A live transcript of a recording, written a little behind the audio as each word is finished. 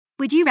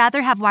Would you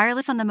rather have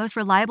wireless on the most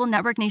reliable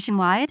network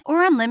nationwide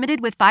or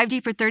unlimited with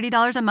 5G for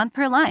 $30 a month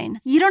per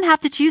line? You don't have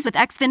to choose with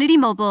Xfinity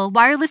Mobile.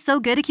 Wireless so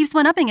good it keeps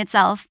one-upping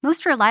itself.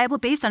 Most reliable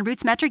based on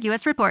Roots Metric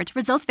US report.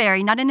 Results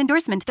vary, not an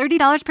endorsement.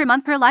 $30 per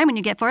month per line when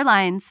you get 4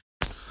 lines.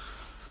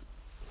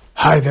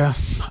 Hi there,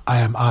 I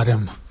am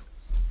Adam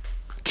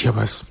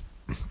Kirbas,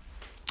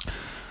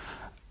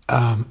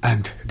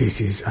 and this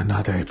is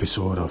another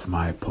episode of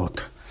my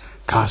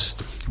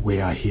podcast. We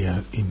are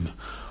here in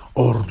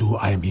Ordu.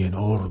 I am here in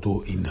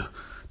Ordu in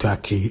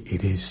Turkey.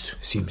 It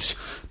seems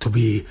to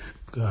be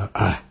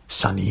a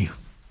sunny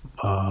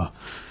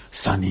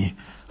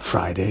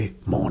Friday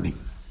morning.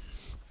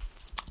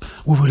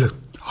 We will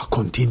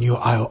continue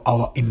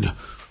our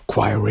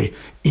inquiry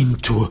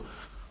into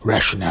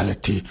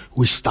rationality.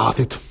 We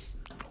started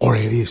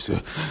already,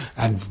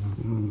 and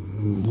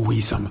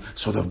we some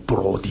sort of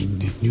brought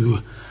in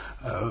new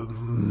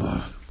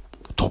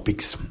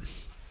topics.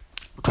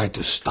 Try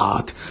to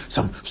start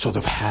some sort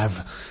of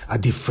have a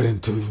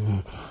different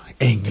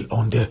angle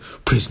on the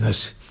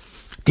prisoner's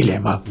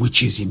dilemma,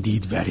 which is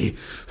indeed very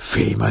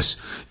famous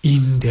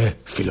in the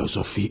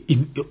philosophy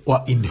in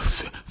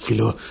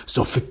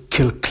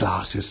philosophical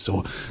classes.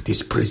 So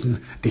this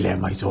prison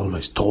dilemma is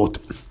always taught.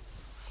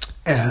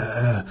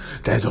 And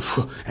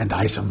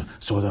I some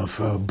sort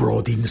of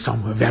brought in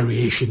some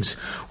variations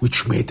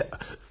which may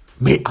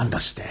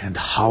understand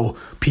how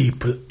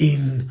people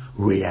in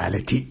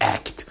reality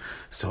act.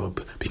 So,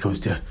 because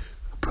the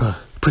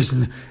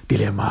prison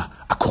dilemma,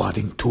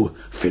 according to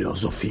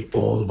philosophy,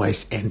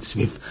 always ends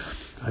with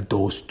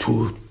those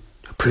two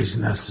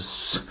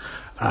prisoners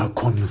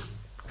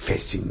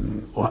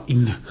confessing or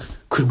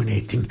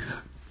incriminating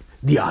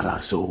the other,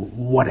 so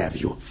what have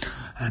you.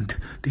 And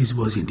this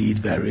was indeed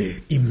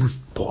very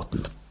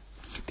important.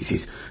 This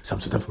is some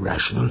sort of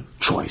rational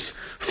choice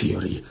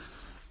theory.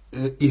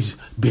 Is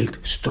built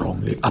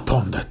strongly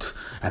upon that,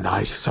 and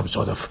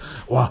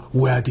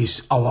where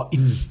this our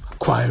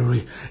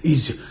inquiry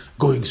is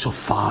going so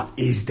far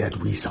is that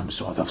we some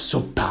sort of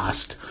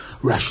surpassed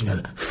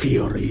rational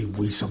theory.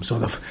 We some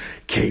sort of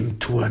came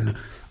to an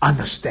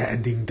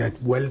understanding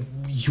that, well,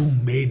 you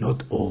may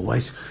not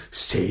always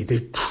say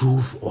the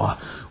truth, or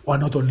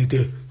not only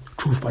the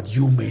truth, but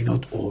you may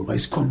not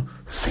always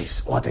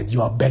confess, or that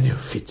your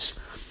benefits,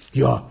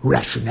 your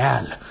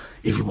rationale,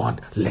 if you want,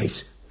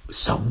 lays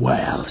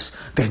somewhere else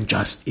than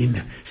just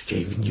in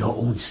saving your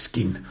own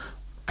skin,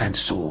 and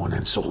so on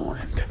and so on.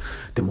 And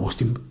the most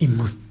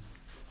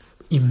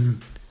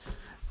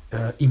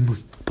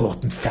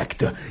important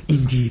factor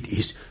indeed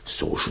is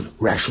social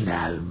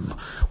rationale,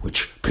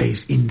 which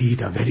plays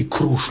indeed a very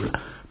crucial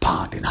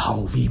part in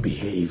how we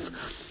behave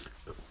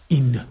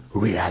in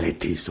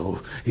reality.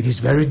 So it is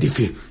very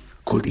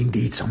difficult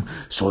indeed some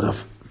sort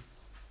of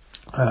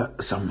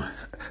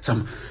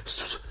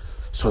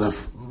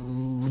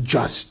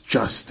just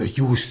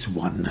use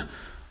one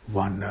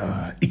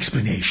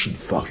explanation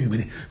for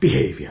human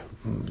behavior.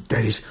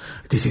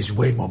 This is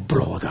way more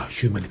broader.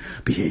 Human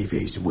behavior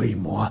is way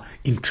more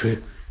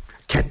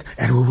intricate,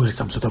 and we will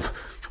some sort of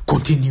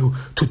continue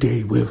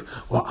today with,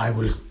 or I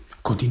will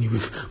continue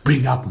with,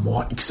 bring up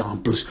more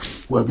examples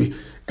where we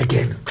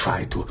again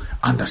try to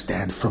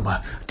understand from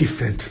a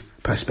different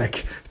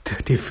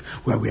perspective,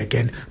 where we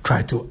again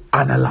try to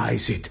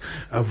analyze it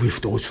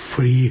with those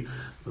three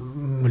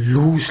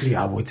loosely,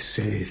 I would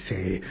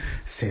say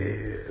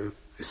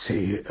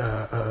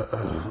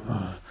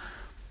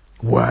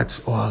words,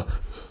 or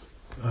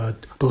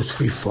those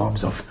three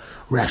forms of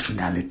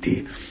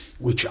rationality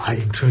which I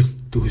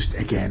introduced.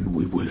 Again,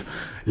 we will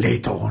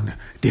later on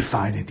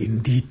define it in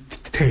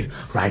detail.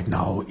 Right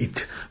now,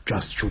 it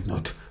just should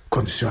not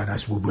concern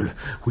us.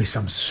 We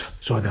some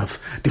sort of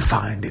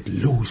define it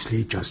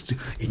loosely, just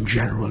in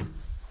general,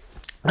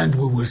 and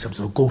we will some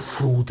sort of go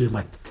through the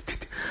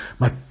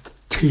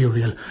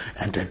material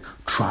and then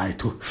try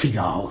to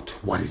figure out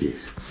what it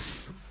is.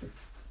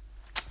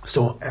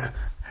 So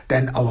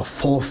then our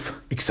fourth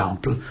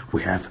example,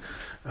 we have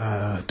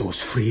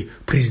those three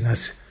prisoner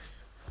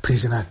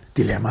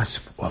dilemmas,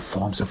 or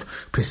forms of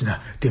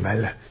prisoner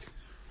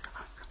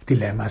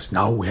dilemmas.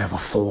 Now we have a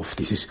fourth.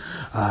 This is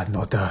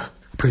not a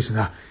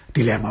prisoner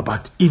dilemma,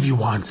 but if you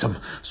want some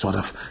sort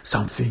of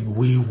something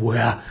we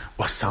were,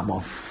 or some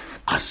of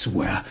us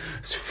were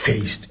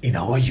faced in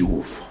our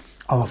youth.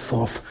 Our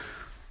fourth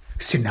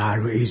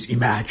scenario is,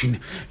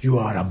 imagine you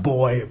are a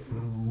boy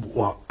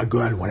or a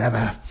girl,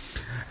 whatever,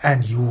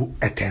 and you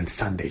attend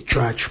Sunday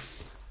church.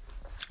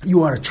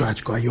 You are a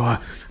churchgoer. Your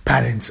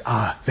parents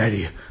are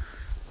very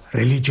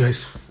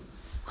religious,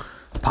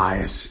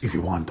 pious, if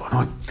you want or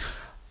not.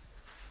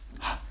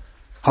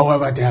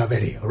 However, they are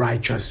very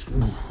righteous,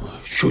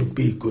 should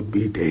be, could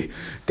be.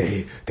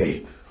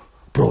 They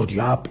brought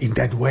you up in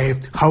that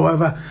way.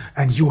 However,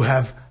 and you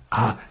have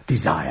a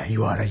desire.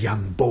 You are a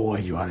young boy,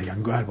 you are a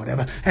young girl,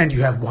 whatever, and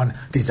you have one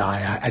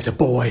desire. As a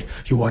boy,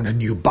 you want a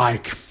new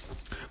bike.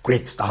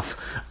 Great stuff.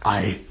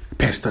 I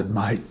pestered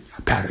my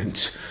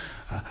parents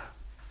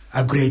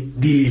a great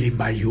deal in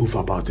my youth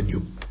about a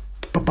new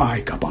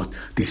bike, about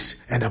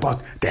this and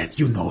about that.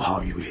 You know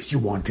how you is. You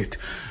want it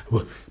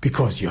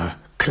because you're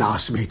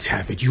classmates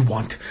have it. You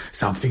want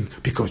something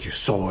because you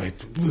saw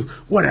it,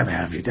 whatever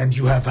have you. Then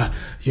you have a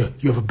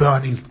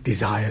burning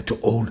desire to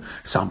own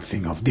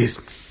something of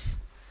this.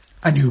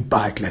 A new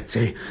bike, let's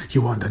say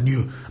you want a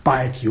new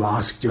bike. You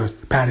asked your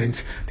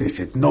parents, they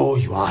said no.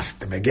 You asked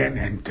them again,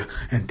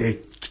 and they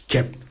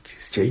kept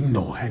saying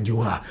no, and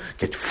you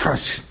get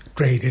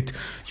frustrated.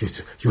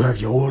 You have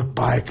your old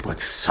bike, but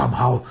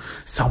somehow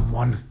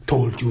someone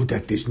told you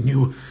that this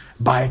new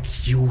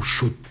bike you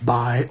should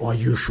buy or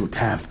you should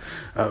have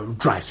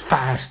drives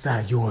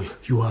faster.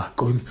 You are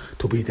going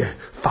to be the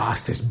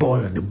fastest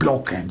boy on the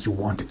block, and you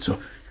want it so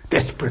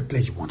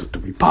desperately. You wanted to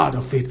be part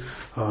of it,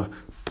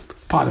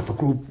 part of a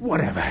group,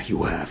 whatever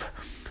you have.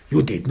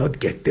 You did not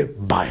get the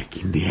bike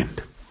in the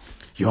end.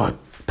 Your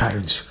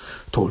parents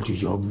told you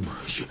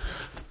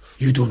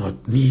you do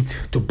not need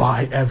to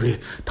buy every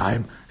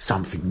time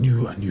something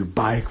new, a new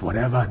bike,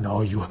 whatever.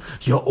 No, your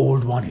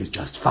old one is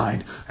just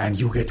fine, and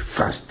you get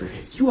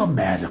frustrated. You are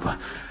mad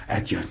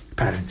at your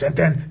parents. And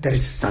then there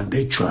is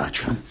Sunday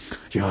church.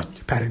 Your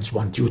parents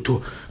want you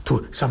to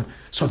some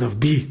sort of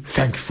be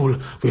thankful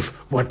with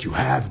what you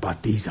have,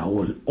 but these are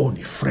all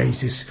only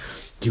phrases.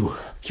 You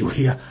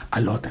hear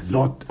a lot.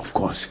 Of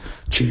course,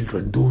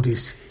 children do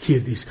this, hear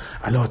this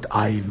a lot.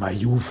 I, in my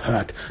youth,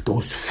 heard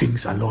those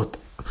things a lot.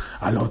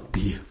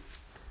 Be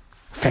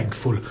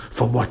thankful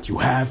for what you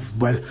have.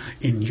 Well,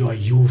 in your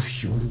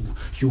youth,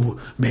 you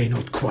may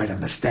not quite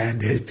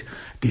understand it.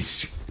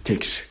 This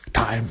takes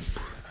time,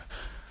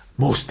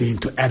 mostly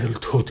into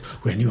adulthood,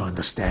 when you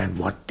understand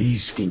what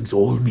these things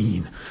all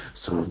mean.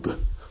 So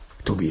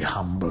to be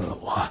humble,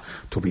 or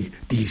to be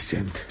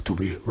decent, to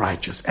be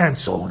righteous, and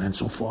so on and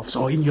so forth.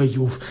 So in your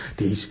youth,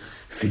 these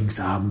things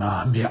are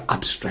mere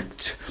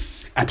abstract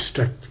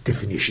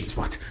definitions,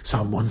 what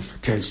someone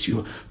tells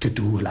you to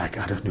do, like,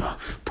 I don't know,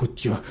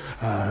 put your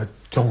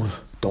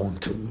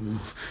don't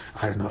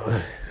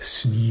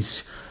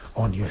sneeze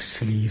on your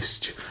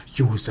sleeves,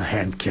 use a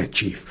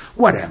handkerchief,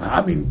 whatever.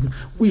 I mean,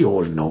 we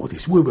all know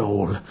this. We were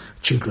all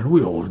children.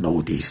 We all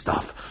know this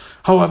stuff.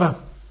 However,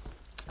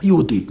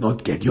 you did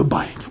not get your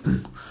bike.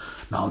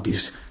 Now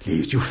this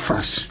leaves you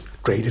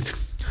frustrated.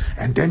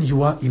 And then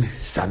you are in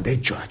Sunday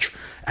church.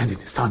 And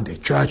in Sunday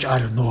church, I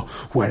don't know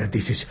whether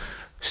this is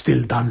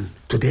still done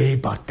today,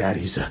 but there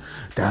is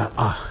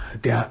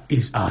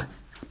a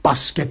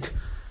basket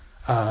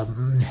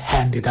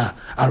handed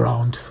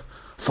around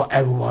for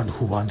everyone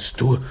who wants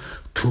to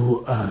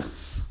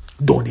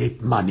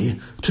donate money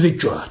to the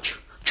church.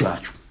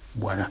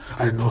 Whether,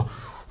 I don't know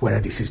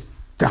whether this is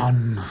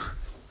done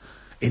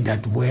in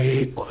that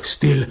way or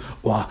still,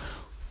 or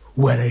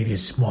whether it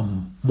is more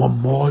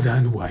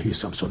modern, where you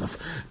some sort of,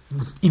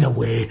 in a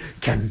way,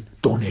 can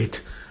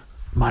donate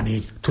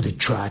money to the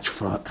church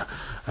from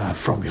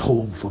your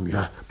home, from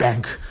your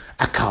bank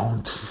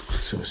account.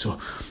 So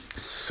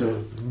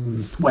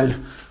well,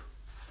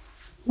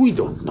 we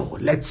don't know.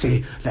 Let's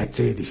say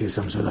this is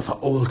some sort of an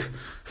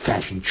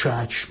old-fashioned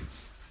church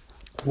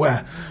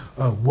where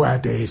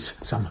there is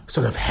some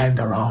sort of hand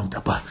around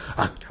a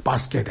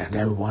basket, and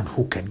everyone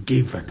who can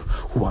give and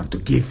who want to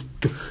give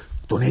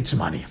donates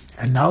money.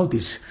 And now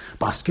this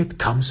basket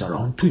comes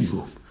around to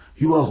you.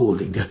 You are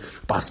holding the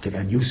basket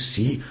and you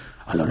see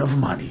a lot of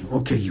money.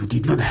 Okay, you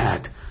did not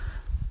had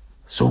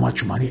so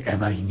much money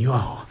ever in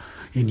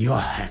your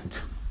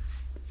hand.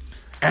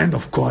 And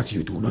of course,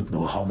 you do not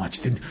know how much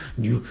the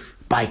new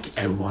bike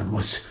everyone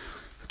was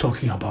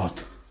talking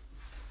about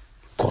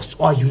cost.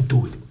 Or you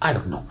do it, I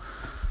don't know.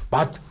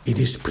 But it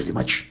is pretty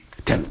much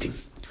tempting.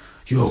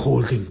 You are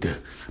holding the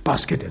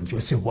basket and you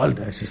say, well,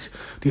 this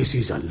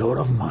is a lot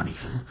of money.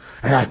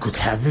 And I could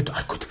have it.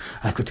 I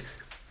could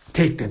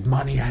take that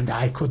money and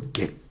I could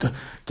get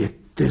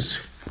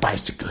this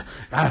bicycle.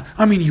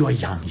 I mean, you are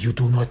young. You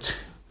do not,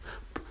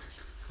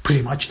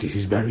 pretty much, this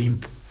is very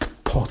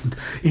important,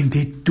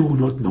 indeed, do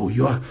not know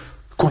your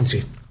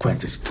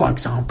consequences. For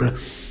example,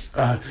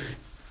 in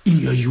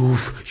your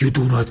youth, you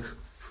do not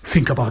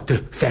think about the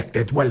fact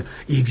that, well,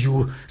 if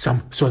you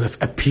some sort of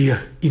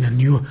appear in a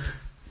new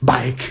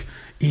bike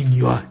in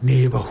your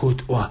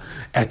neighborhood or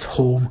at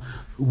home,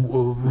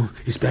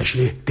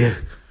 especially the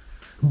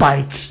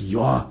bike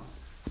your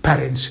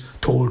parents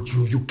told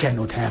you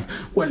cannot have,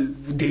 well,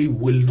 they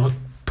will not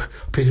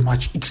pretty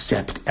much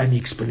accept any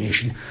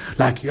explanation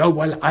like, oh,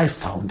 well, I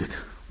found it.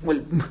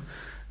 Well,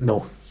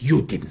 no,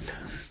 you didn't.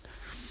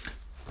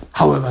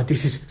 However,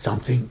 this is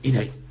something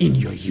in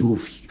your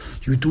youth.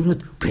 You do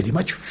not pretty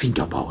much think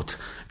about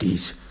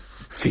these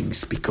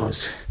things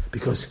because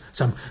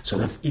some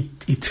sort of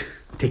it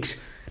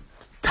takes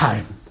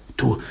time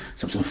to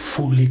some sort of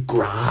fully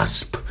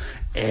grasp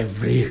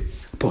every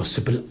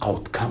possible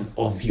outcome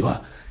of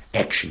your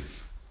action.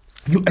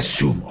 You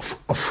assume,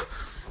 of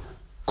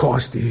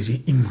course, this is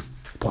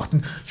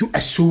important. You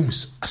assume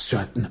a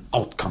certain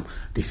outcome.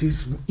 This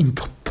is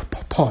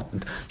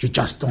important. You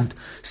just don't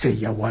say,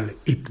 yeah, well,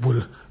 it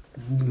will,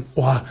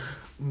 or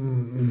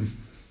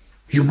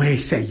you may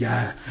say,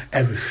 yeah,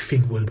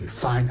 everything will be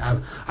fine.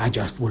 I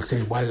just will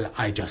say, well,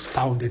 I just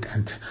found it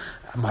and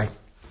my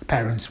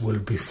parents will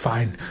be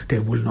fine. They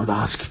will not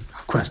ask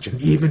a question.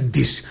 Even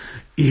this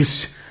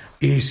is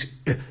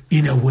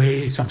in a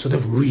way some sort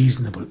of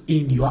reasonable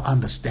in your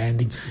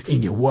understanding,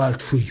 in your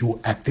worldview.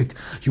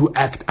 You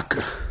act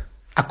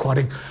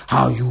according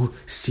how you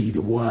see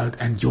the world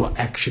and your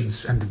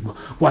actions and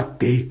what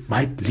they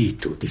might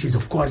lead to. This is,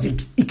 of course,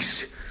 the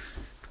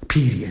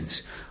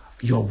experience,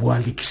 your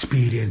world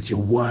experience,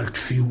 your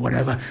worldview,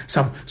 whatever,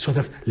 some sort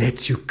of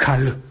lets you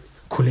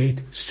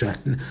calculate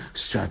certain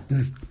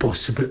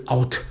possible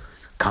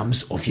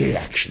outcomes of your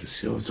actions.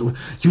 So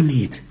you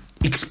need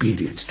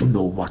experience to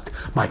know what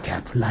might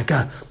happen. Like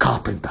a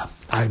carpenter.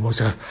 I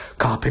was a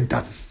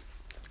carpenter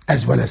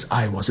as well as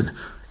I was an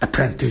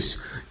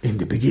apprentice. In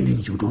the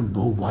beginning, you don't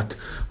know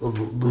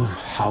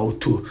how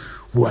to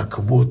work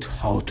wood,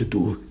 how to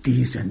do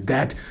this and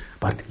that.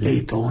 But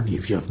later on,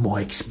 if you have more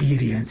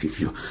experience, if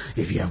you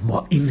have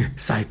more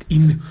insight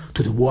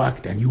into the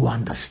work, then you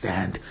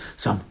understand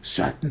some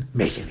certain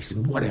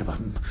mechanism, whatever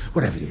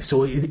it is.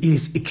 So it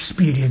is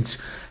experience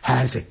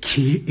has a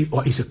key,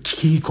 or is a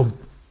key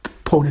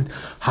component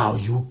how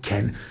you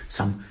can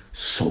some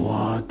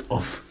sort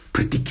of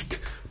predict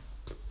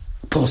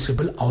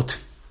possible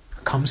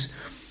outcomes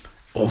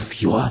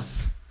of your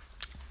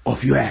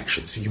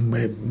actions. You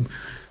may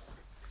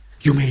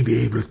be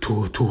able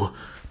to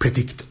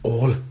predict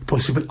all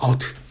possible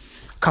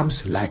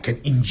outcomes like an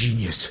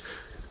ingenious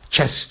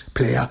chess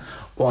player,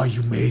 or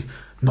you may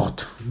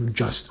not,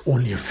 just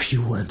only a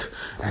few and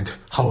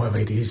however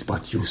it is,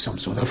 but you some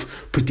sort of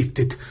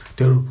predicted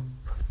the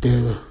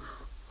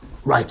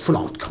rightful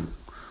outcome,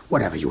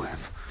 whatever you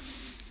have.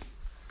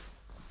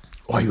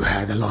 Or you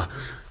had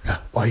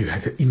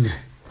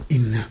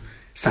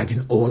insight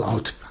in all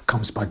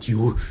outcomes, but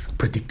you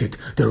predicted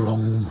the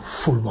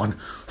wrongful one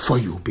for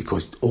you,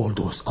 because all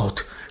those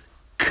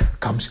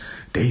outcomes,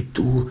 they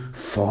do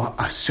for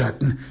a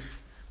certain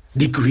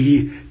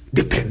degree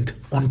depend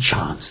on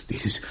chance.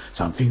 This is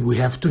something we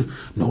have to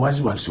know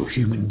as well. So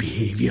human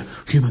behavior,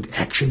 human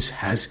actions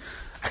has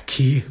a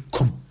key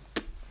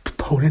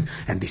component,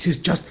 and this is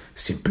just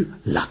simple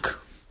luck.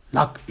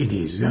 Luck it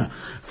is.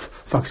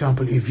 For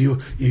example, if you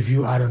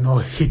I don't know,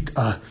 hit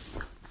a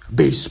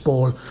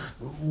baseball,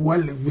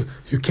 well,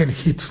 you can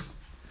hit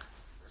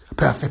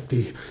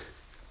perfectly,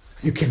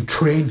 you can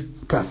train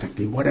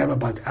perfectly, whatever,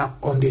 but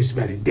on this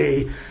very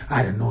day,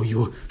 I don't know,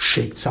 you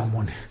shake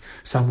someone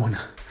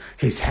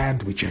his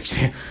hand, which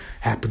actually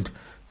happened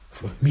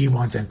for me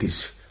once, and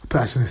this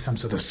person some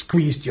sort of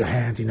squeezed your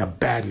hand in a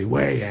badly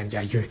way, and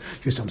you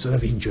some sort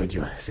of injured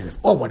yourself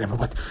or whatever.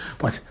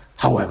 But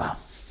however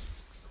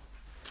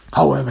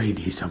it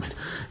is, I mean,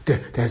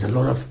 there's a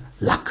lot of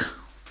luck.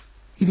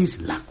 It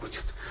is luck.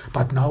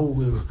 But now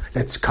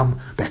let's come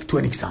back to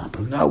an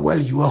example. Now, well,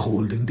 you are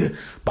holding the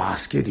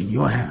basket in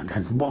your hand,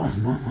 and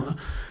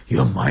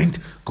your mind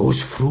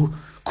goes through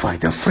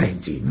quite a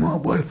frenzy.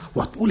 Well,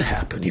 what will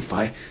happen if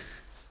I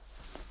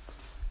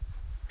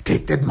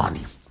take that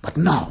money? But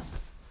now,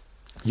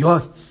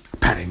 your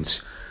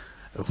parents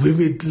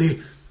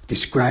vividly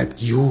described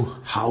you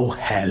how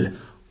hell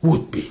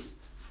would be.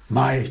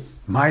 My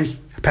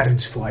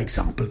parents, for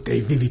example, they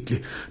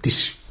vividly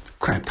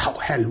described how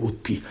hell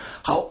would be,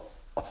 how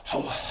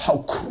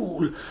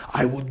cruel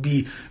I would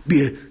be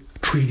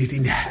treated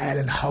in hell,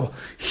 and how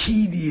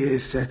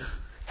hideous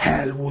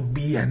hell would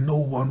be, and no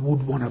one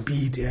would want to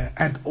be there,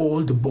 and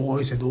all the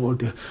boys and all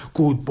the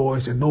good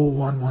boys, and no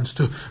one wants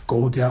to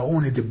go there,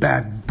 only the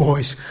bad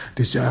boys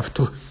deserve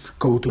to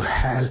go to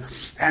hell,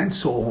 and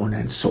so on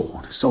and so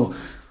on. So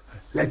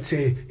let's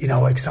say in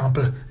our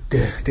example,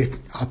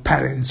 our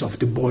parents of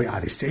the boy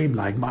are the same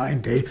like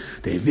mine. They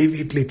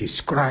vividly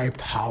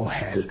described how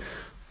hell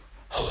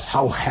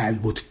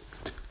would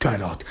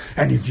turn out.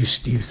 And if you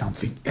steal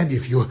something, and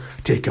if you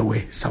take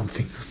away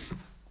something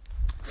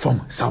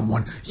from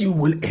someone, you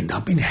will end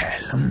up in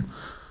hell.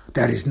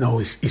 There is no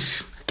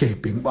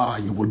escaping.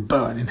 You will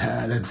burn in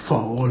hell and for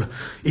all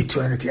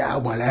eternity.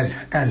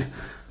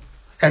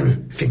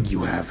 Everything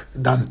you have,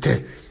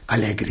 Dante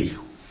Allegri,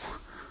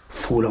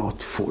 full.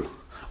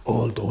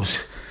 All those,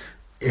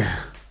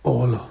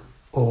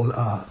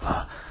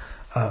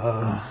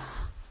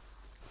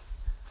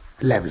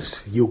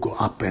 levels, you go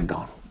up and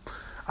down.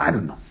 I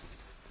don't know,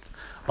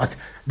 but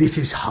this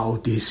is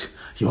how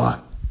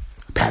your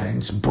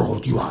parents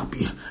brought you up.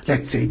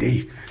 Let's say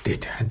they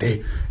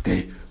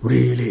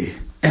really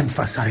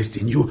emphasized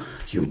in you.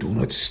 You do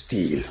not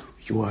steal.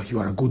 You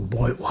are a good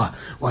boy,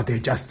 or they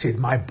just said,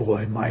 my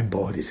boy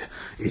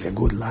is a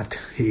good lad.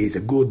 He is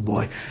a good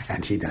boy,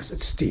 and he does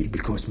not steal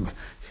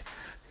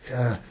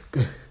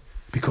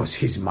because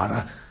his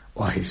mother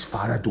or his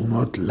father do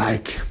not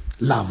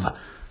love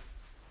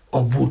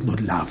or would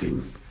not love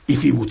him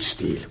if he would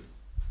steal.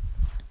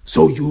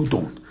 So you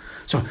don't.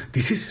 So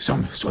this is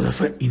some sort of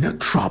an inner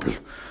trouble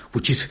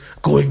which is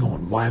going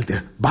on while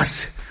the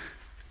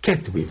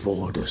basket with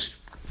all those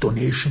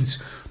donations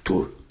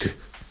to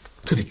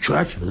the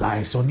church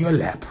lies on your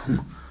lap.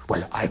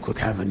 Well, I could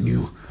have a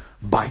new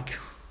bike.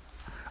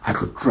 I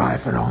could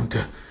drive around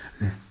the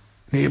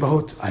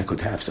neighborhood. I could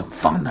have some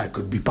fun. I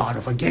could be part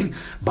of a gang.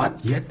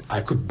 But yet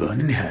I could burn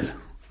in hell.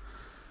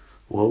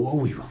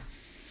 Whoa.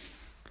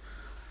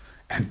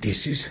 And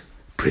this is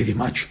pretty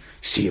much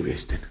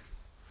serious then.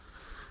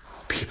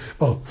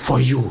 For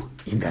you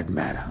in that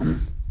matter.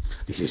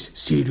 This is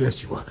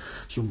serious.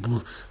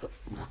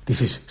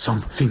 This is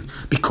something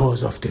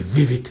because of the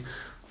vivid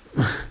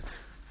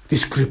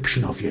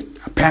description of your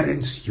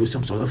parents. You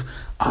some sort of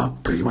are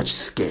pretty much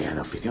scared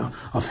of it.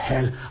 Of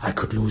hell, I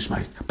could lose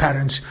my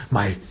parents,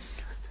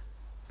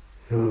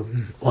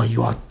 or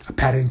your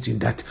parents in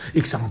that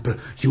example,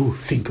 you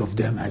think of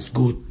them as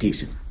good,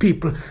 decent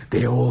people.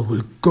 They all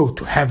will go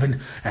to heaven,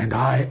 and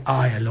I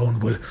alone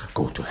will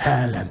go to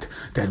hell, and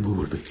then we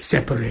will be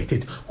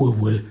separated. We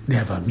will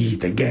never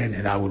meet again,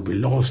 and I will be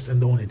lost,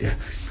 and only the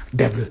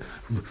devil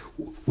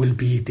will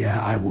be there.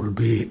 I will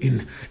be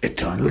in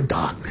eternal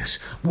darkness,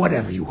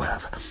 whatever you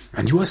have.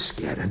 And you are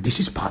scared, and this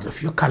is part of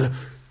your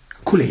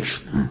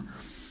calculation.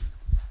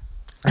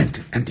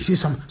 And this is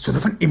some sort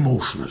of an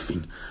emotional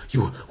thing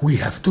we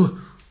have to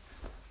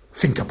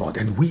think about,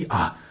 and we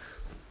are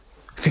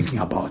thinking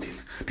about it.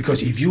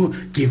 Because if you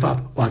give up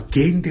or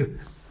gain the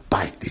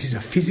bike, this is a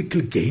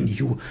physical gain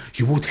you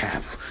would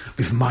have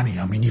with money.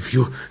 I mean, if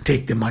you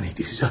take the money,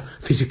 this is a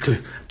physical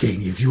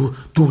gain. If you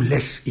do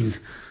less in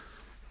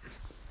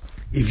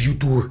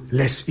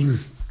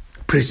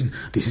prison,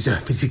 this is a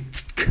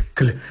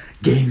physical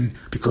gain,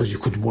 because you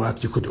could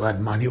work, you could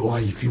earn money. Or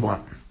if you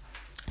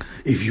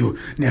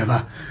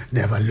never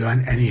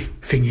learn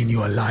anything in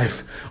your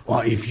life,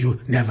 or if you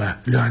never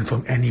learn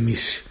from any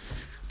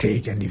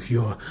mistake, and if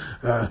you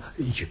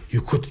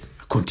could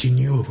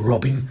continue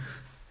robbing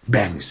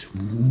banks,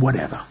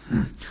 whatever.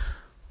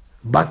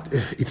 But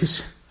it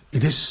is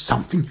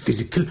something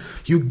physical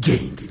you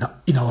gained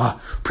in our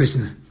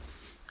prison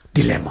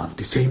dilemma.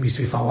 The same is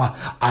with our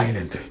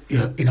island.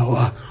 In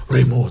our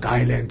remote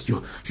island,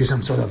 you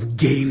some sort of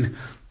gain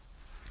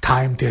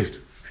time, the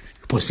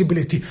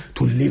possibility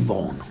to live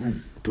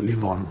on,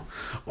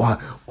 or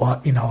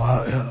in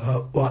our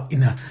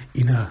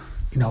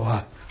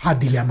hard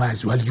dilemma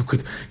as well. You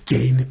could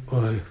gain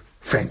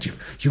friendship.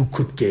 You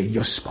could gain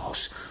your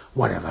spouse,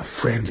 whatever,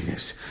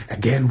 friendliness.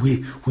 Again,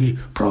 we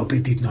probably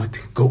did not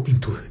go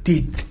into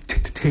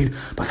detail,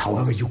 but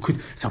however, you could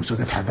some sort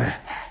of have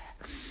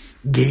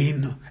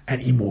gain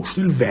an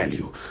emotional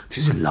value.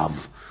 This is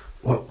love,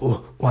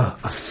 or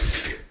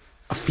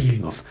a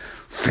feeling of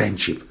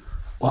friendship,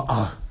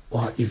 or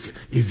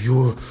if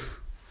you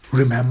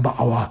remember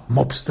our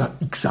mobster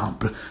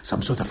example,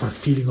 some sort of a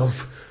feeling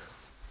of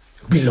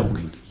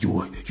belonging.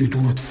 You do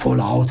not fall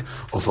out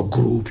of a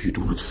group. You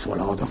do not fall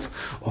out of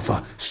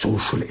a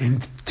social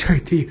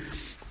entity,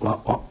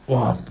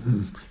 or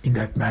in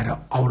that matter,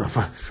 out of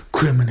a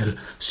criminal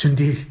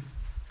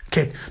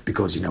syndicate.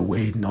 Because in a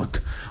way, not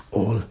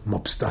all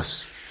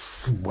mobsters,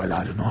 well,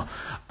 I don't know,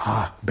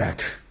 are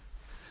bad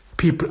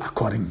people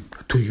according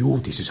to you.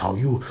 This is how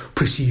you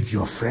perceive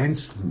your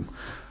friends.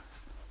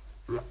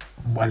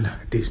 Well,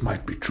 this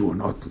might be true or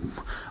not.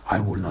 I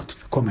will not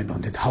comment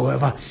on that.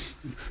 However,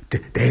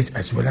 there is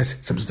as well as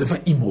some sort of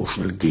an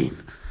emotional gain.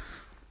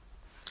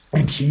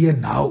 And here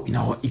now, in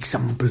our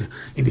example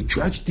in the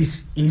church,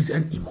 this is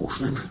an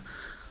emotional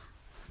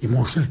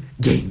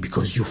gain,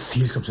 because you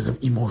feel some sort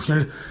of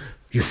emotional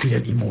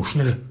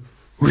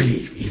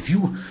relief. If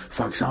you,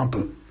 for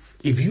example,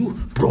 if you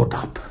brought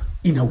up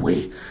in a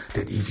way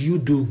that if you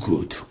do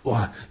good,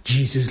 or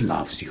Jesus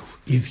loves you,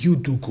 if you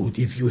do good,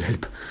 if you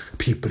help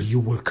people, you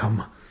will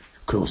come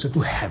closer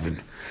to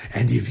heaven.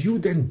 And if you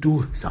then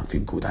do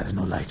something good, I don't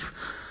know, like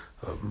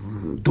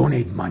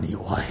donate money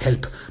or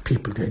help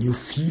people, then you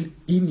feel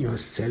in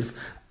yourself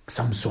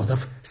some sort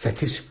of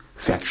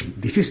satisfaction.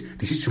 This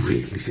is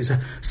real. This is a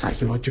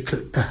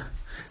psychological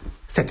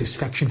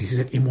satisfaction. This is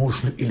an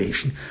emotional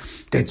elation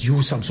that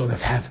you some sort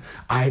of have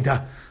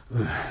either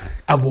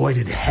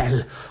avoided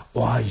hell,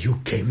 or you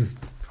came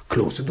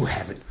closer to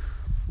heaven.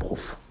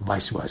 Both,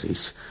 vice versa,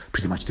 is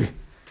pretty much the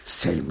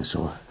same.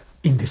 So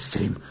in the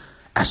same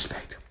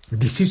aspect,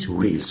 this is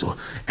real. So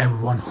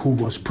everyone who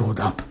was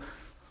brought up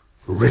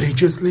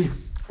religiously,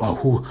 or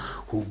who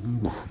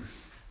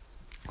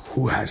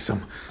has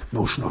some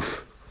notion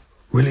of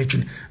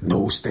religion,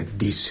 knows that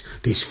this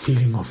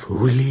feeling of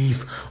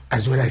relief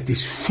as well as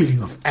this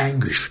feeling of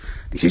anguish,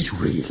 this is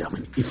real. I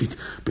mean, if it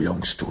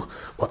belongs to,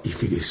 or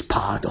if it is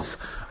part of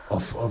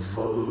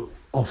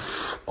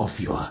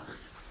your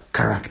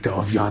character,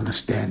 of your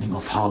understanding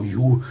of how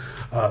you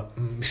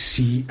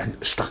see and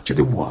structure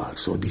the world.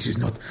 So this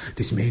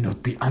may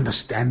not be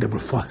understandable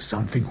for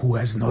something who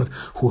hasn't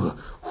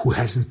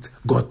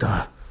got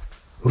a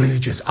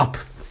religious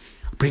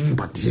upbringing,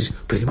 but this is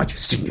pretty much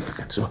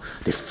significant. So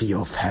the fear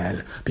of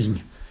hell,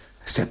 being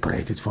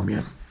separated from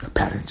your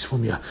parents,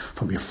 from your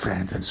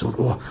friends, and so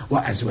on, or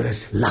as well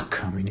as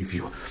luck. I mean, if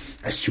you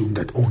assume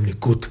that only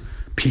good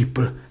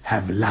people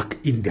have luck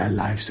in their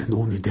lives, and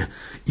only the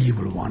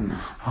evil one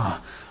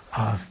are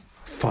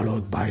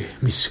followed by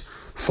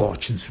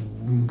misfortunes,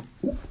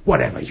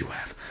 whatever you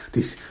have,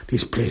 this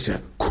plays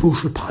a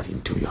crucial part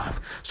into your life.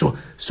 So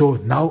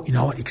now in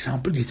our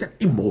example, this is an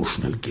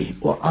emotional gain,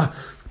 or a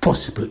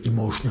possible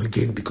emotional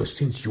gain, because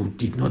since you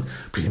did not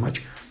pretty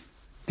much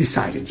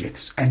decide it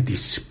yet, and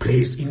this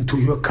plays into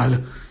your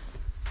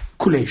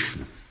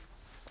calculation.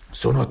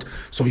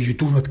 So you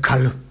do not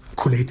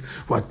calculate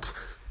what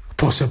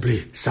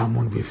possibly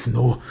someone with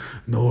no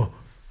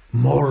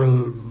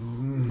moral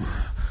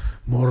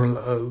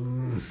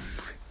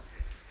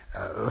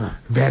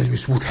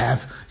values would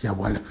have.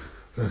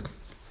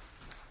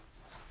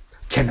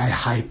 Can I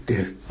hide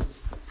the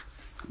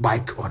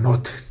bike or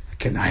not?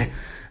 Can I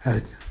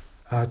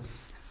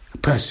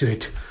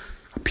persuade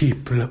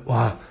people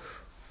or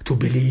to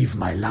believe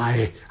my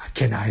lie?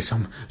 Can I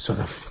some sort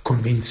of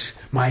convince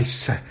my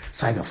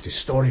side of the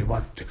story?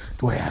 What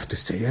do I have to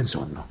say? And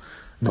so on.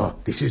 No,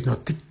 this is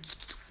not the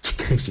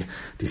case here.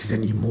 This is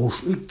an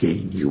emotional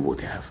gain you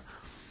would have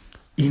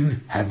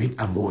in having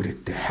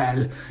avoided the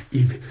hell.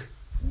 We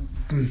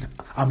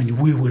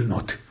will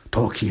not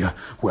talk here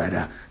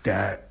whether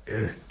there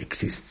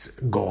exists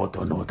God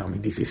or not.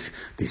 This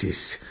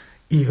is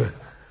even,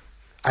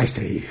 I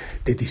say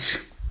that this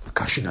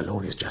discussion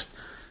alone is just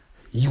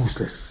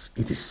useless.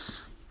 It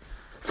is,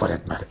 for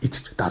that matter,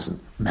 it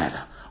doesn't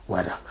matter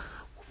whether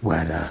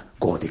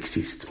God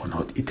exists or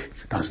not. It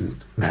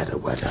doesn't matter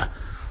whether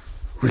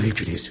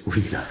religion is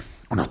real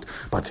or not.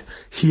 But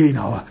here in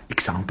our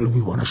example,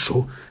 we want to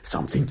show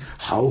something,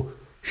 how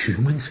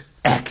humans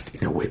act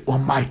in a way, or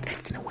might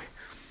act in a way.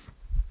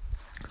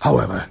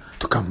 However,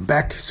 to come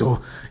back,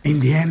 so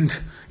in the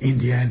end,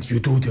 you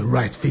do the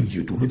right thing.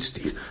 You do not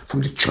steal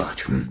from the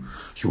church.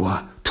 You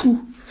are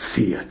too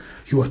fear.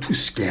 You are too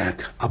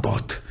scared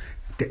about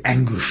the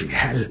anguish in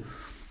hell.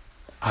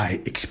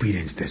 I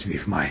experienced this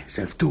with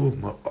myself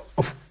too.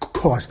 Of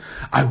course,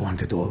 I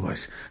wanted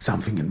always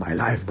something in my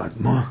life, but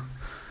more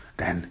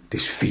than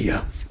this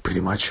fear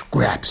pretty much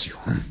grabs you.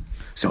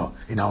 So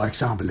in our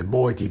example, the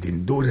boy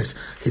didn't do this.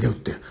 He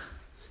did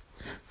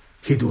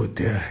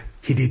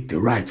the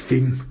right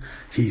thing.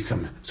 He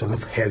some sort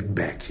of held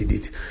back. He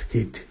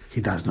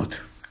does not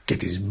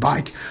get his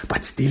bike,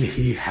 but still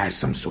he has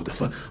some sort of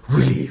a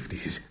relief.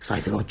 This is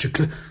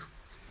psychological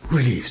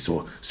relief.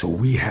 So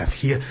we have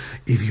here,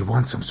 if you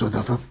want, some sort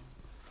of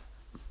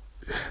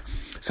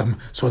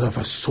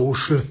a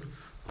social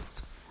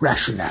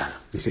rationale.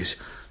 This is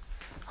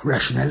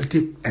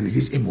rationality and it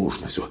is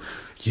emotional. So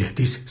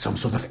this some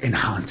sort of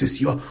enhances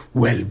your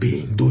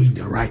well-being, doing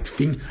the right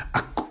thing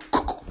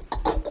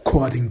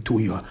according to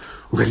your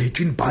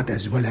religion, but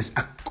as well as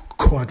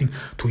according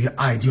to your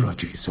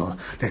ideology. So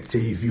let's say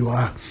if you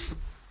are,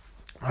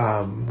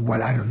 I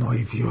don't know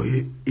if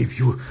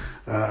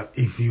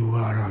you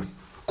are a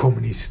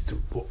communist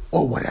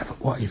or whatever,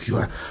 or if you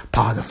are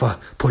part of a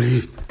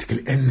political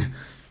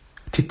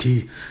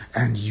entity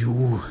and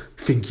you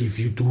think if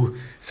you do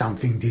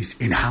something, this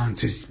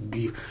enhances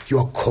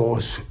your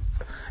cause,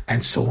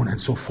 and so on and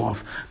so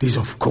forth. This,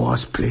 of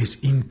course, plays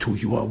into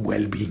your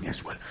well-being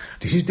as well.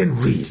 This is then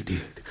real,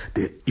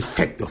 the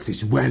effect of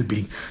this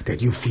well-being,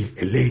 that you feel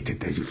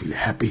elated, that you feel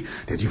happy,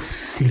 that you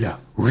feel a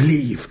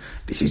relief.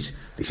 This is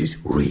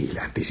real,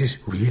 and this is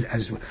real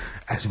as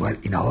well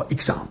in our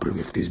example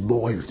with this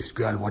boy, with this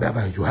girl,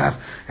 whatever you have.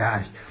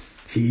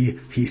 He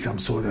some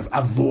sort of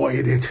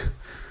avoided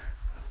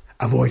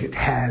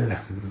hell.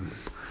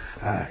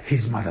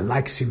 His mother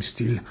likes him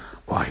still,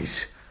 or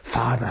his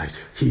father,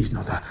 he's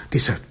not a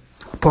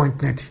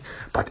disappointment,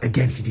 but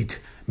again he did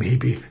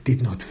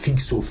not think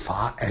so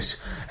far as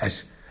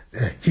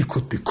he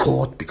could be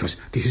caught, because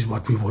this is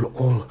what we will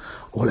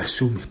all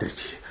assume,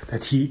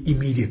 that he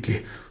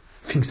immediately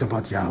thinks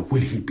about,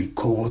 will he be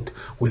caught,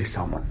 will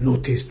someone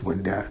notice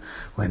when there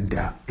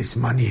is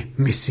money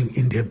missing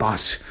in the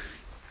bus,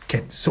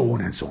 so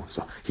on and so on.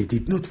 So he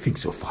did not think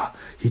so far.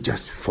 He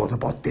just thought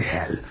about the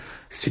hell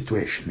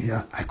situation.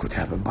 I could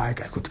have a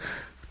bike, I could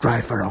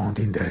drive around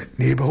in the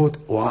neighborhood,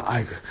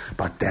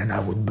 but then I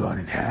would burn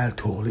in hell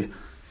to all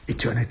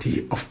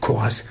eternity. Of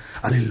course,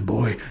 a little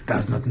boy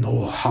does not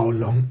know how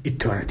long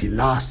eternity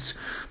lasts.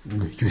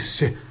 You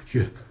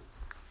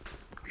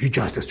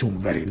just assume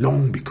very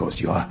long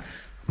because your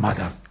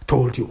mother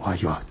told you, or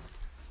your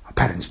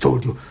parents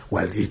told you,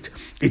 well, it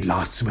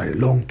lasts very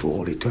long, to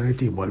all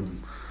eternity, well,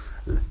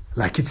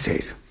 like it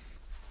says.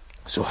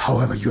 So,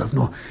 however, you have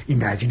no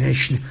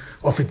imagination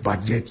of it,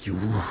 but yet you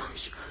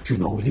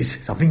know it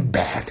is something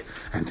bad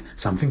and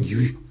something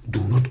you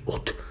do not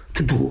ought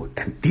to do,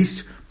 and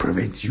this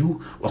prevents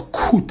you, or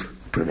could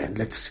prevent.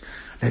 Let's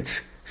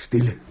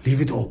still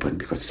leave it open,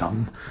 because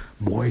some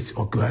boys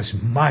or girls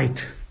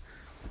might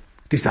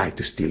decide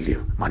to steal the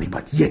money,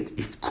 but yet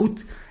it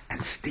could,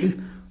 and still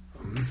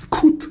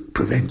could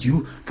prevent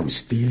you from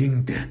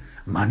stealing the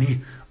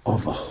money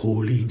of a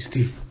holy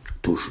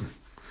institution.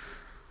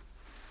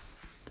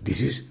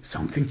 This is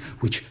something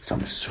which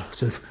some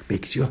sort of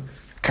makes your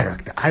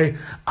character. I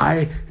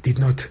did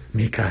not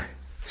make a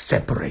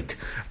separate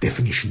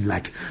definition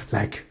like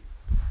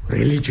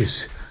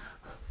religious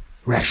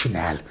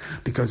rationale,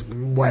 because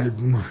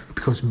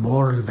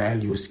moral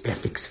values,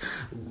 ethics,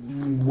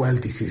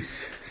 this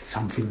is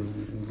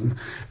something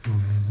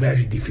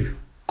very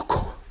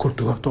difficult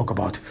to talk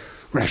about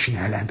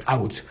rationale, and I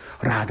would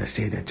rather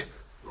say that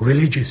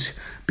religious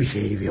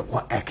behavior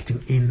or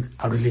acting in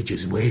a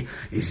religious way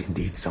is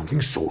indeed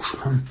something social.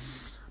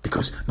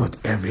 because not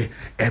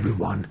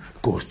everyone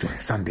goes to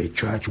Sunday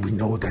church. We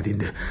know that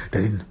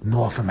in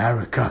North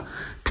America,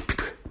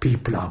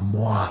 people are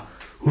more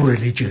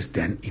religious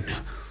than in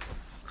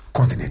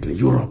continental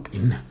Europe.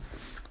 In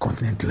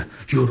continental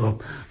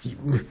Europe,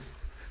 it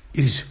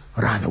is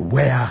rather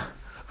rare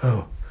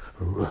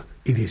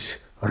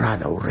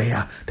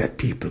that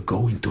people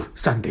go into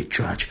Sunday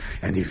church.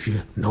 And if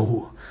you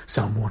know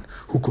someone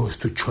who goes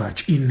to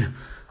church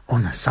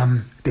on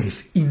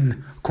Sundays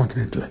in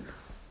continental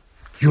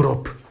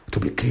Europe, to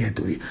be clear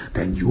to you,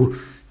 then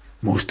you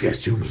mostly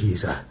assume he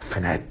is a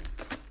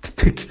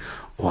fanatic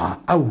or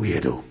a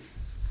weirdo.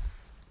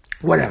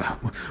 Whatever,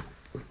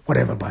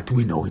 but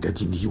we know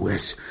that in the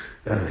US,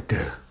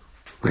 the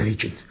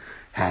religion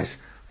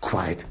has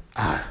quite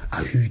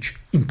a huge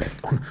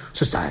impact on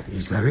society.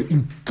 It's very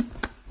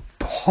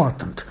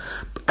important.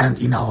 And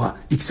in our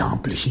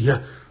example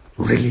here,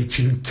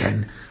 religion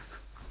can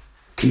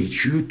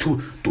teach you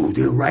to do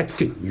the right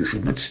thing. You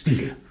should not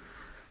steal,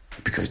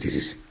 because this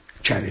is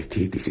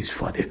charity. This is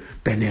for the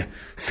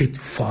benefit,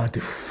 for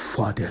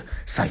the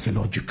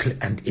psychological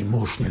and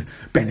emotional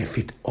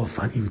benefit of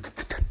an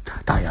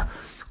entire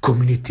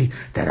community.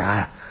 There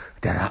are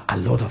a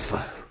lot of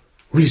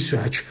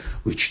research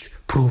which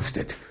proves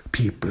that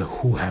people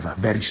who have a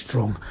very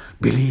strong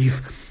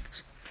belief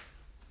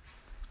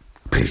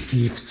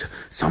perceives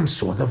some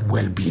sort of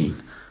well-being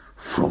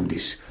from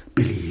this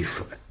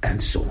belief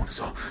and so on.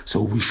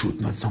 So we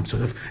should not some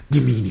sort of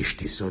diminish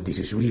this. So this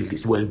is real,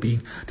 this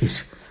well-being,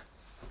 this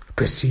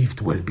perceived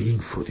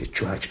well-being for the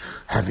church,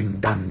 having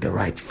done the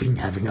right thing,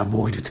 having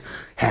avoided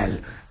hell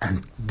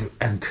and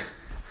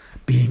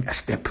being a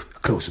step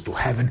closer to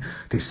heaven.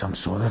 There's some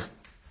sort of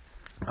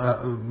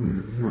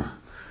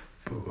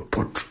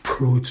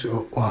protrudes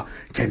or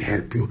can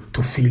help you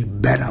to feel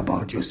better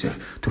about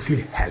yourself, to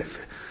feel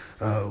healthy,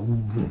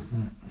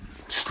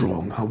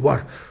 strong,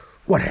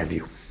 what have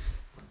you.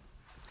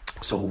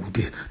 So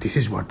this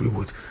is what we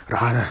would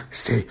rather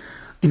say.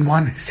 In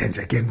one sense,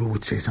 again, we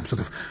would say some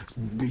sort of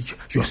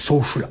your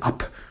social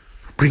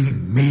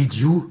upbringing made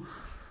you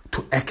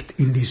to act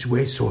in this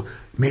way, so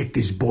made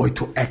this boy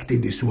to act in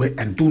this way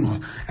and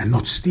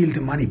not steal the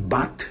money,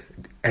 but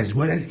as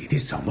well as it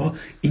is somehow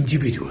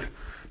individual,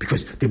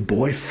 because the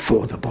boy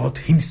thought about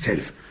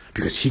himself,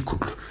 because he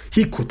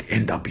could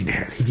end up in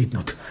hell. He did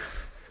not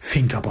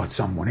think about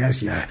someone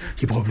else. Yeah,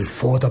 he probably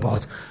thought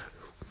about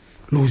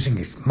losing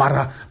his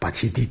mother, but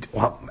he did,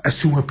 or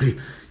assumably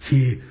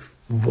he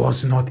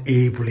was not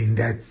able in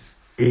that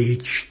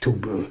age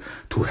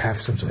to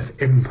have some sort of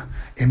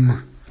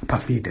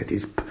empathy that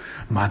his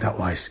mother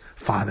or his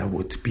father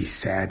would be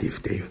sad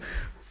if they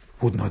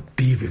would not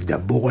be with the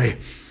boy.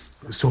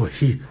 So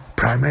he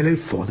primarily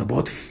thought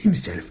about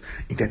himself.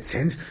 In that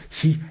sense,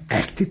 he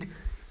acted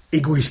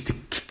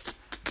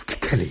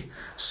egoistically.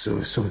 So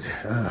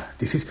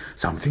this is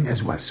something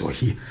as well. So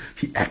he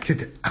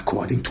acted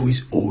according to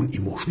his own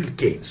emotional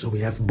gain. So we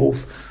have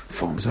both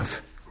forms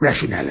of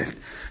rationality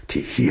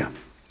here,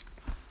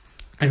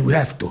 and we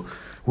have to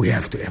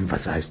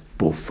emphasize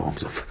both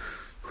forms of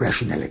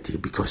rationality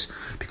because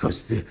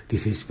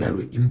this is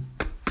very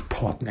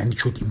important, and it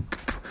should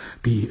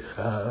be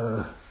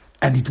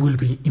and it will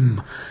be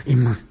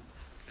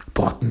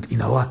important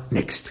in our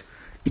next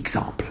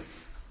example.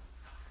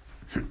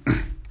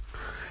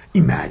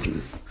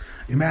 Imagine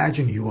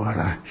you are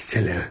a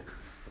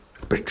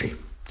celebrity,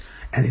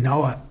 and in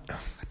our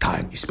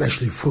time,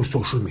 especially through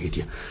social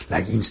media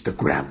like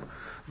Instagram,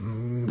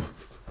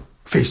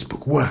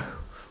 Facebook,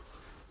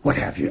 what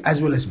have you,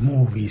 as well as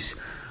movies,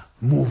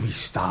 movie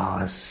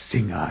stars,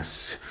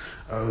 singers,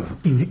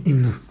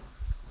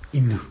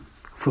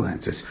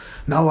 influencers.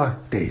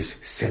 Nowadays,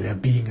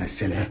 being a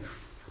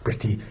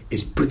celebrity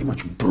is pretty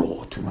much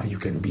broad. You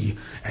can be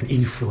an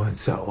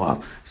influencer, or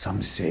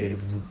some say,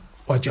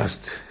 or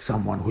just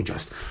someone who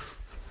just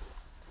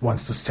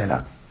wants to sell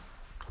a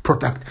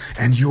product,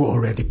 and you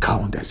already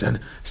count as a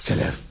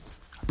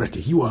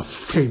celebrity. You are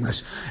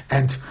famous,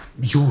 and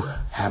you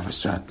have a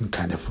certain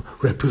kind of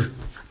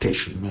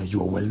reputation.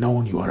 You are well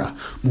known. You are a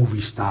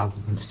movie star,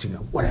 singer,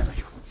 whatever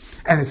you.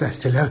 And as a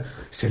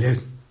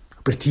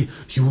celebrity,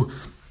 you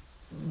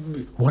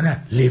want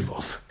to live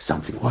off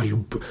something, or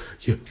you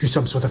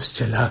some sort of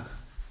sell a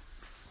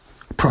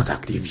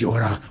product. If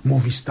you're a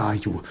movie star,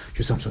 you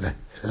some sort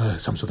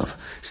of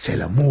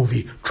sell a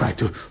movie, try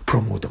to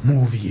promote a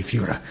movie. If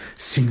you're a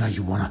singer,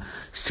 you want to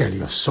sell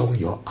your song,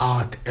 your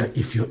art.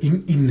 If you're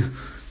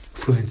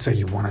influencer,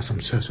 you want to some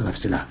sort of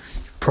sell a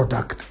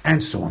product,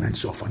 and so on and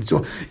so forth.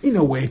 So in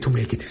a way, to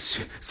make it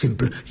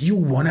simple, you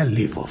want to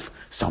live off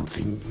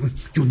something.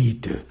 You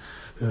need to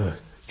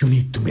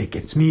make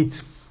ends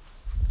meet.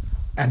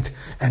 And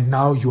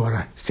now you are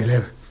a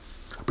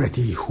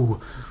celebrity who,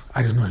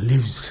 I don't know,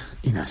 lives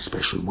in a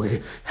special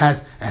way,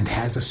 has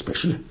a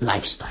special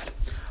lifestyle.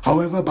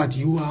 However, but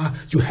you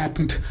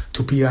happened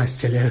to be a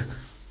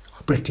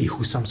celebrity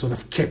who some sort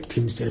of kept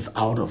himself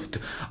out of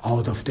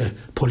the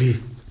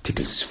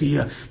political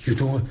sphere. You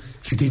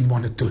didn't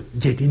want to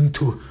get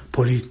into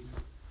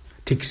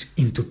politics,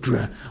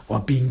 or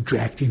being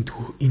dragged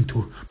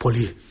into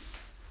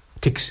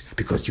politics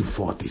because you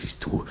thought this is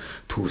too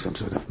some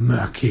sort of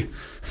murky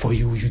for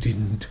you. You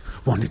didn't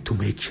want it to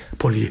make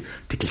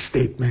political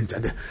statements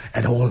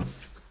at all.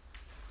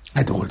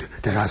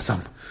 There are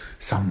some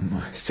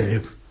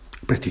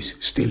celebrities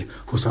still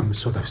who some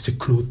sort of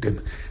seclude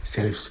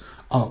themselves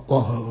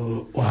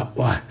or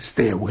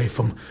stay away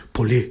from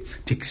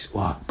politics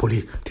or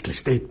political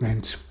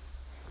statements.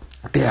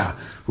 They are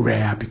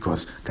rare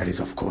because there is,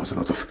 of course, a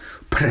lot of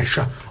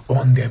pressure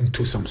on them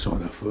to some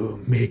sort of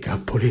make a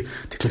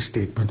political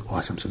statement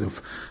or some sort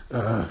of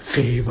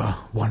favor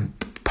one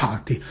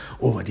party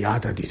over the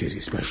other. This is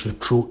especially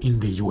true in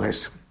the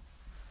US,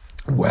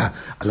 where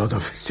a lot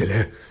of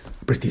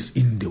celebrities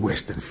in the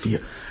Western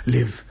sphere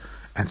live,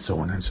 and so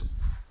on and so.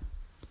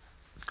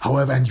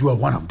 However, and you are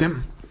one of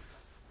them,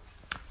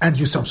 and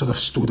you some sort of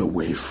stood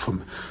away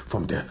from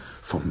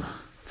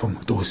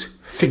those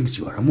things.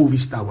 You are a movie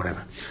star,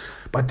 whatever.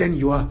 But then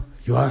your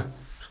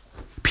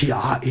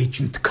PR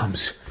agent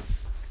comes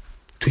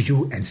to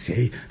you and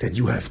say that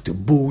you have to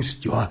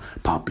boost your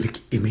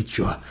public image,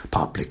 your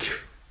public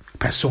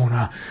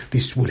persona.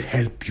 This will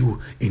help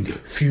you in the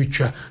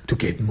future to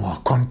get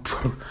more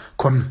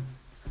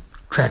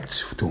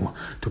contracts, to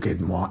get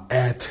more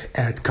ad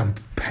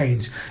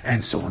campaigns,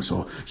 and so on.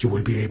 So you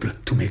will be able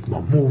to make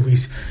more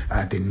movies.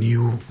 The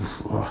new,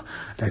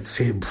 let's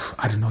say,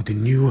 I don't know, the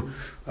new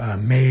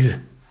male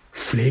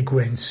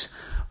fragrance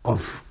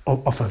of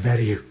a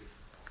very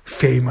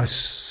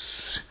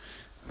famous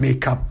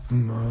makeup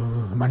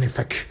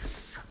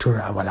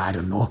manufacturer. Well, I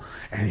don't know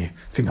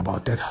anything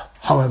about that.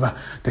 However,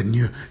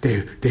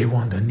 they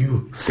want a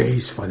new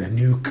face for the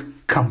new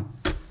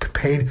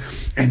campaign,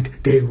 and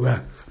they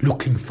were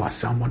looking for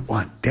someone,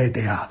 or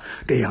they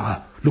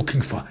are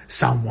looking for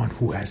someone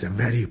who has a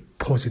very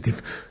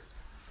positive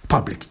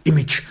public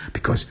image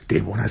because they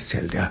want to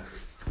sell their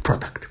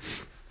product.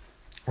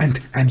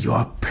 And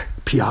your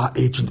PR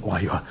agent or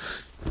your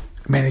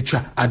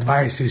manager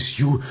advises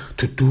you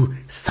to do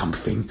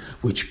something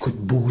which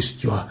could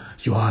boost your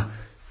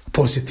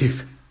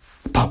positive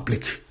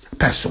public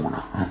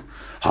persona.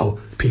 How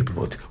people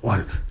would,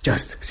 or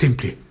just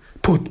simply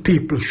put,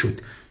 people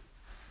should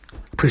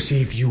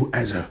perceive you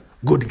as a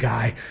good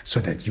guy so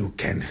that you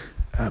can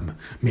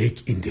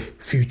make in the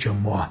future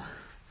more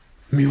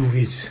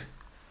movies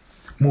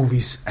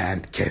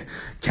and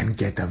can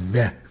get a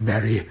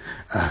very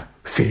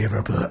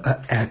favorable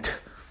ad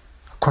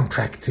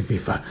contract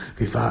with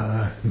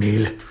a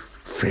male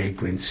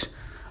fragrance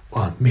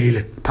or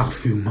male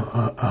perfume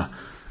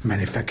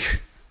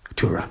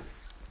manufacturer.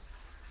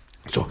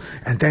 So,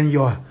 and then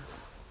your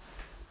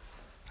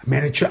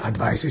manager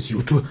advises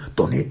you to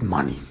donate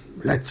money.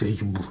 Let's say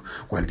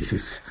this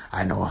is,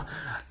 I know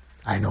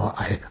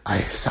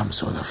I some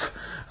sort of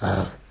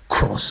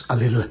cross a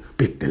little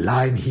bit the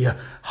line here.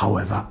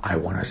 However, I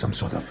want to some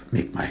sort of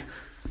make my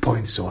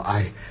point. So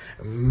I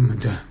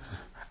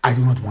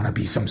do not want to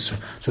be some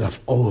sort of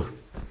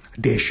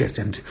audacious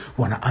and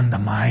want to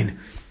undermine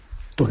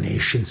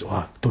donations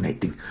or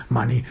donating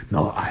money.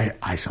 No, I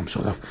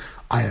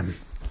am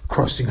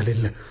crossing a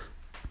little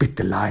bit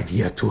the line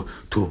here to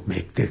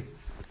make the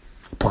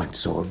point.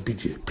 So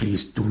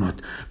please do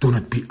not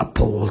be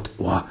appalled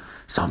or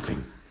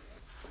something.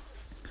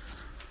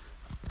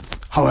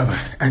 However,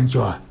 and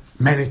your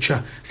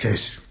manager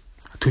says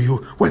to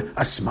you, well,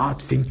 a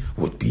smart thing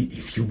would be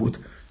if you would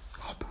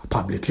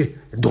publicly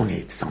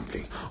donate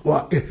something,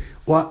 or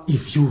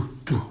if you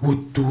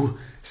would do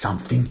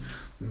something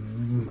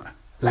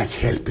like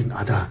helping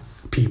other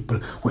people.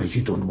 Well,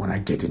 you don't want to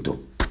get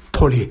into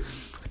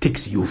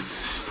politics. You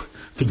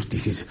think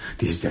this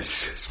is a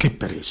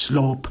slippery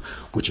slope,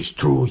 which is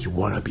true. You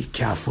want to be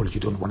careful. You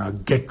don't want to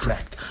get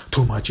dragged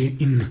too much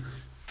into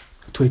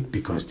it,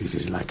 because this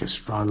is like a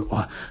struggle,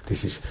 or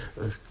this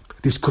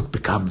could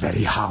become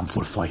very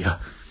harmful for your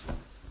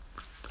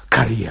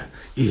career,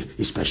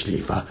 especially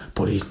if a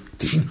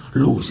politician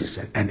loses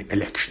an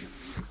election.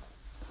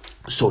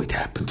 So it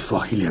happened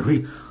for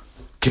Hillary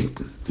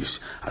Clinton.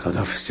 A lot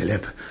of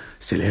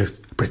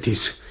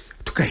celebrities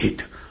took a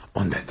hit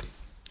on that.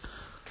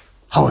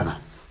 However,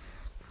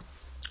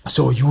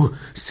 so you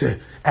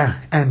say,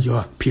 and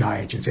your PR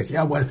agent says,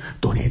 yeah, well,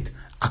 donate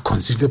a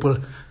considerable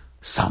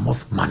sum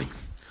of money.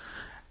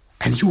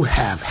 And you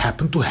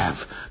happen to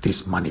have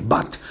this money,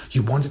 but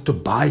you wanted to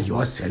buy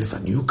yourself a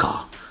new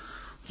car.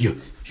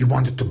 You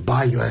wanted to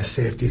buy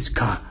yourself this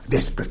car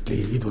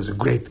desperately. It was a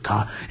great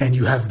car, and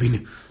you have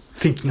been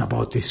thinking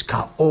about this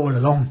car all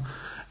along,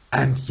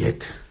 and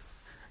yet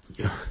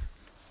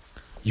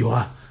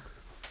your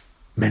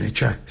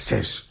manager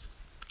says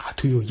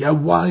to you, yeah,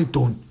 why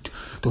don't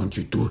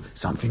you do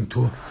something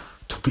to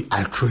be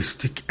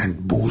altruistic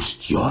and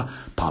boost your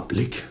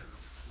public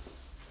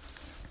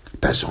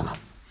persona?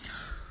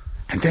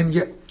 And then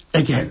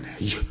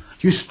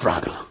you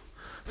struggle.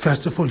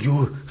 First of all,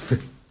 you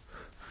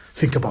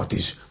think about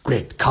this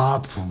great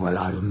car. Well,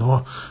 I don't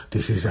know.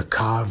 This is a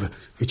car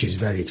which is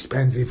very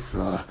expensive.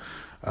 Well,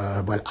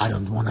 I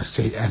don't want to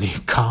say any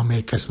car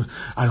makers.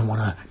 I don't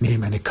want to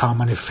name any car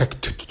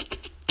manufacturers.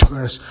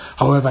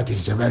 However, this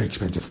is a very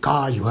expensive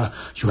car. You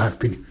have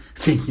been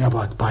thinking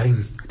about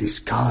buying this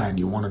car and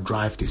you want to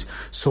drive this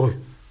so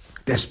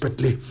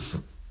desperately.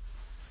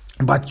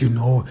 But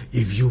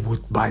if you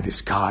would buy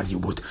this car, you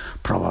would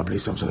probably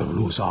some sort of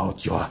lose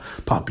out. Your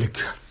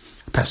public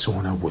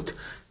persona would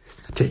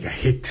take a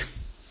hit.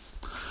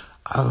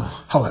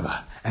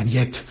 However, and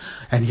yet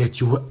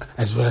you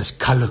as well as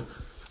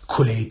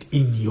calculate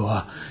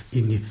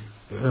and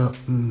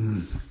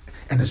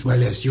as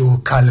well as you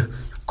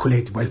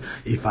calculate, well,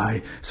 if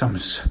I some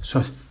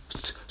sort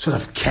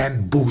of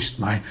can boost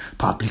my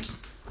public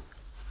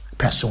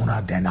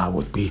persona, then I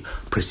would be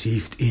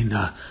perceived in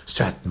a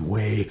certain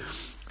way.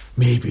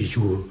 Maybe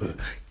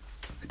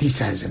this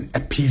has an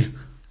appeal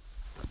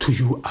to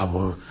you.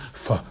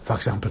 For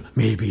example,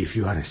 maybe if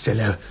you are a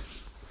celebrity,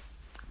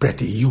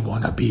 you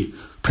want to be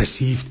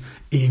perceived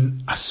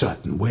in a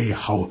certain way,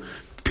 how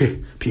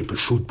people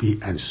should be,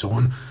 and so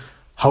on.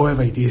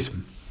 However it is,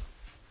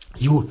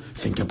 you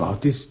think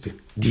about this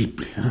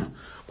deeply.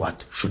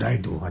 What should I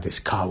do? This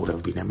car would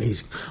have been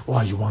amazing.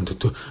 Or you wanted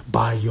to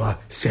buy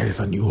yourself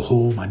a new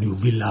home, a new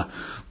villa,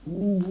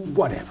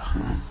 whatever.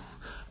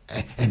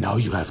 And now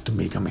you have to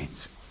make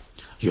amends.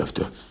 You have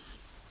to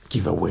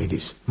give away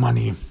this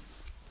money.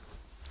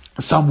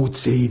 Some would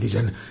say it is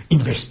an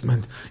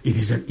investment. It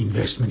is an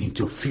investment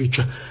into your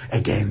future.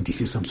 Again,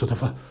 this is some sort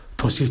of a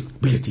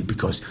possibility,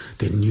 because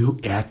the new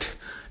ad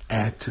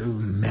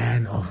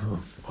man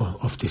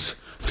of this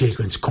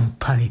fragrance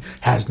company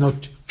has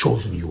not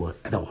chosen you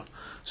at all.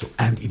 So,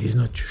 and it is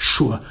not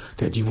sure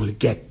that you will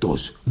get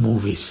those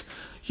movies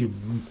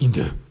in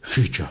the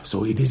future.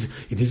 So it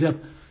is a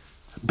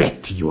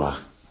bet you are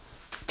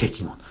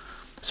taking on.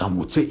 Some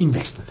would say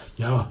investment.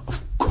 Yeah,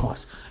 of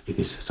course, it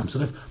is some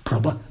sort of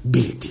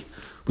probability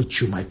which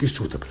you might be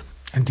suitable.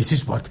 And this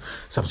is what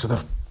some sort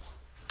of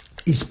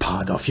is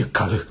part of your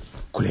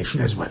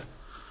calculation as well.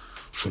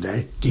 Should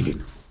I give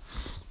in?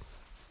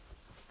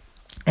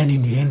 And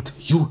in the end,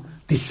 you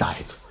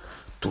decide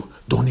to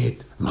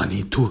donate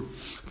money to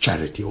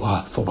charity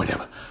or for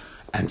whatever.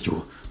 And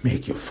you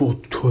make your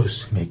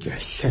photos, make your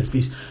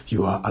selfies.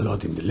 You are a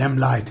lot in the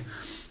limelight.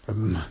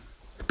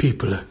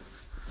 People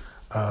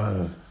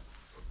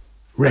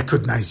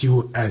recognize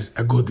you as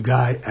a good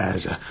guy,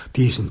 as a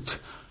decent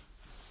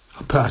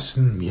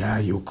person. Yeah,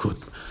 you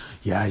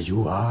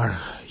are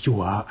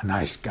a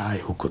nice guy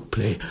who could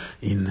play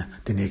in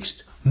the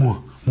next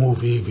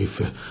movie with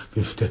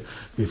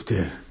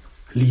the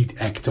lead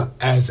actor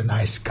as a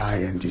nice guy,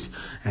 and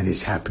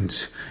this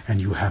happens,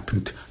 and you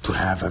happened to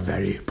have a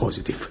very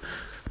positive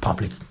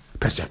public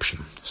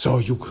perception.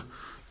 So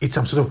it's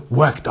some sort of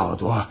worked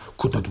out or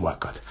could not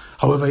work out.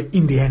 However,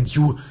 in the end,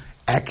 you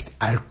act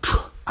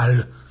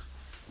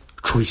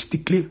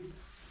altruistically,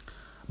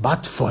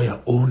 but for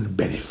your own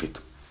benefit.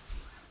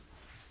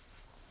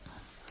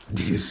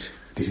 This is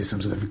some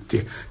sort of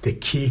the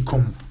key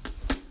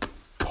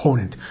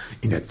component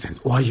in that sense.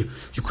 Or you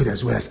could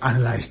as well as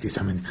analyze this.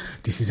 I mean,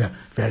 this is a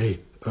very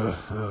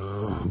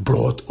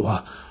broad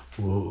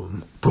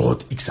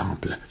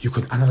example. You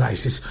could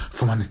analyze this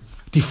from a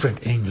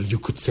different angle. You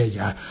could say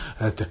that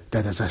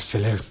as a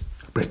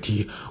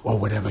celebrity or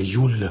whatever,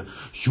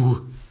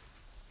 you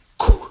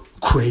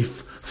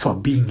crave for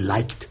being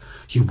liked.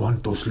 You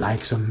want those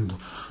likes on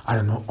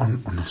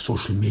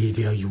social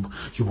media. You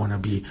want to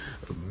be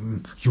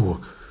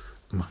you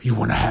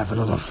want to have a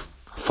lot of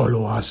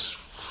followers.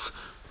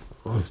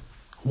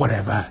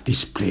 Whatever,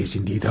 this plays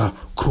indeed a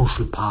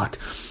crucial part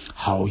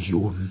how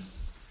you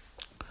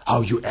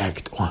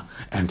act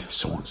and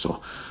so on.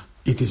 So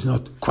it is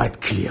not quite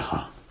clear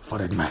for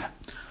that matter.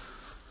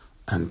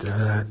 And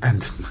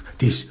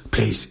this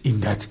plays in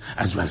that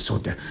as well. So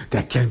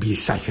there can be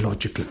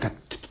psychological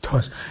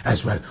factors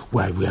as well,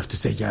 where we have to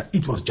say,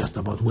 it was just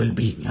about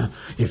well-being.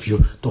 If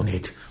you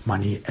donate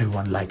money,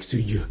 everyone likes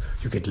you.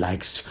 You get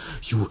likes.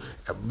 You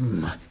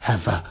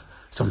have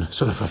some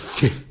sort of a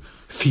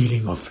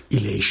feeling of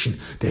elation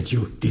that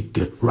you did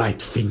the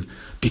right thing,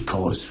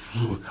 because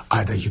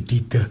either you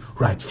did the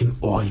right thing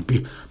or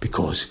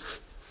because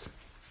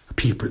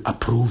people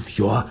approve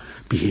your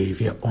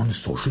behavior on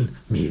social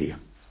media.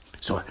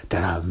 So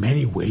there are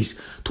many ways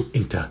to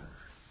interpret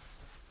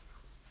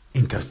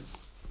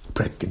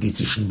the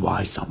decision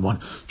why someone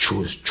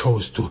chose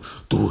to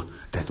do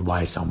that,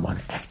 why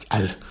someone acts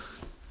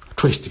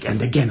altruistic.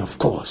 And again, of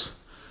course,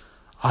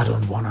 I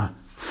don't want to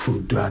throw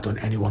dirt on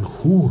anyone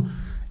who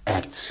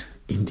acts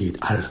indeed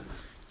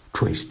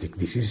altruistic.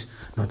 This is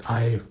not,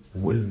 I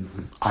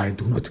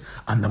do not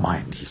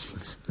undermine these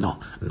things.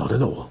 No, not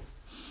at all.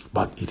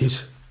 But it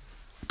is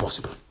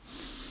possible.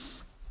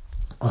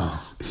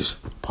 It is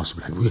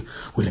possible, and we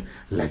will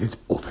let it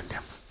open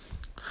them.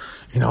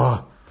 In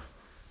our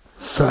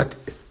third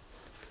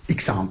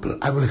example,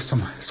 I will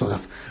some sort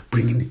of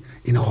bring in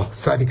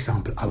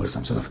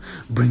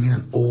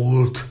an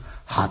old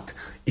hut,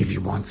 if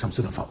you want, some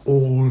sort of an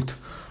old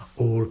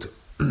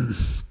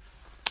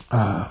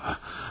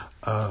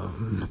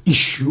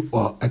issue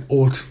or an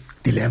old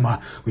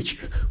dilemma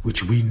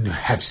which we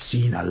have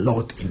seen a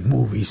lot in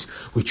movies,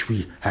 which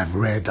we have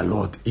read a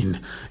lot in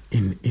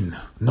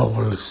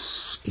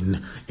novels,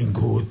 in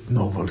good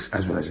novels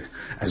as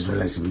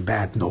well as in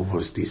bad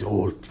novels. This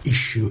whole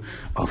issue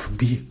of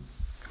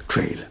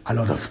betrayal. A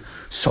lot of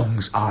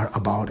songs are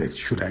about it.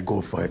 Should I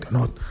go for it or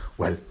not?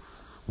 Well,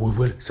 we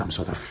will some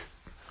sort of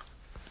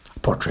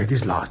portray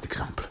this last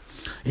example.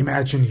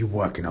 Imagine you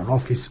work in an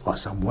office or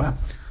somewhere,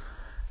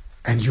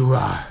 and you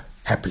are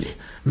happily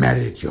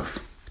married, you have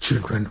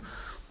children.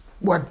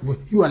 What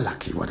you are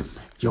lucky. What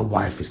your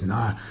wife is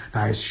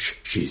nice,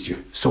 she's your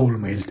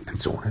soulmate, and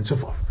so on and so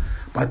forth.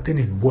 But then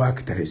in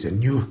work there is a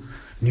new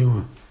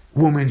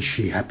woman.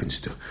 She happens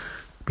to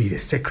be the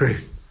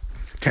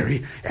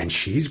secretary, and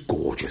she's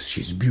gorgeous.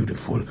 She's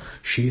beautiful.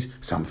 She's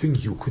something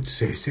you could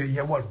say,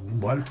 yeah,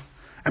 well,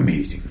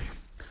 amazingly.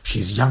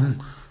 She's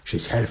young.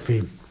 She's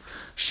healthy.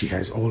 She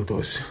has all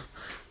those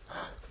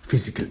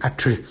physical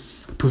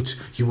attributes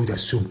you would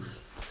assume.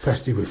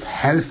 Firstly, with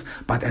health,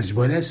 but as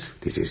well as,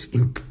 this is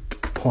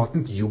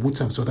important, you would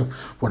some sort of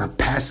want to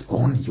pass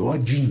on your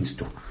genes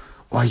to,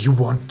 or you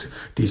want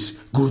these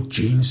good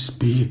genes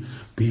be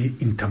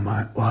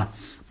or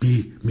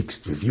be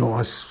mixed with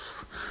yours,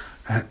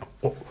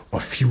 or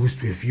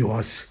fused with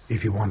yours,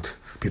 if you want to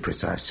be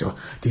precise. So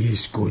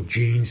these good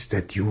genes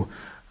that you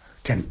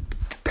can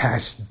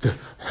pass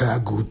her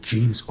good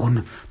genes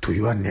on to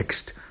the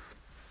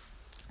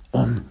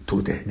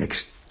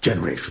next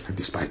generation,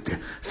 despite the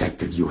fact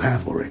that you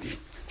have already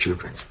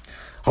children.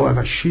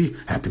 However, she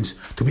happens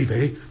to be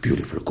very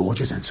beautiful,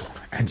 gorgeous, and so on.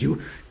 And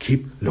you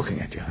keep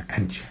looking at her,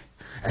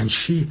 and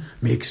she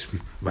makes,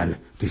 well,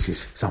 this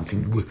is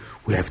something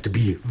we have to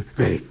be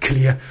very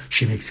clear.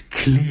 She makes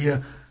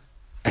clear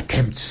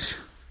attempts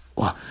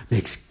or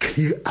makes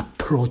clear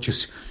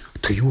approaches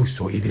to you,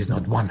 so it is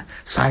not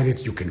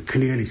one-sided. You can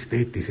clearly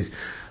state this is,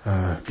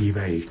 be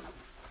very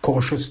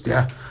cautious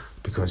there,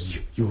 because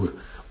you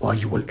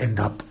will end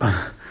up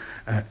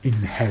in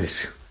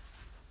hell's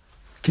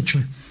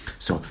kitchen.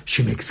 So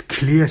she makes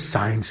clear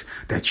signs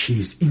that she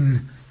is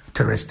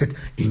interested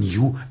in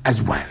you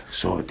as well.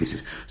 So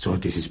this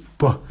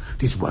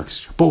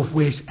works both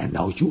ways. And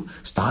now you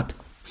start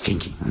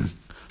thinking,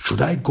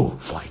 should I go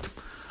for it?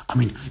 I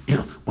mean,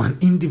 on an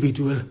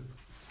individual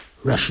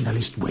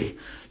rationalist way,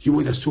 you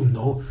would assume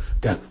no,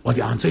 the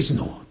answer is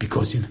no,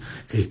 because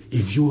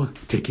if you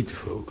take it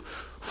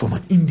from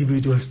an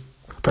individual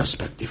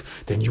perspective,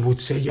 then you would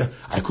say, yeah,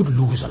 I could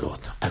lose a lot.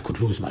 I could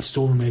lose my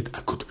soulmate.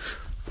 I could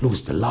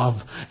lose the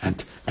love,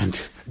 and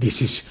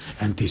this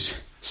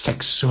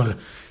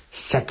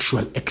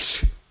sexual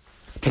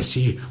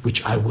ecstasy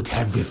which I would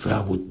have with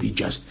her would be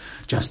just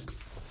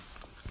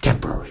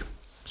temporary.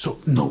 So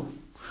no,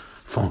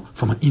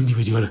 from an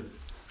individual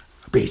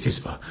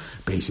basis,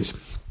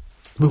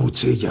 we would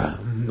say, yeah,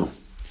 no.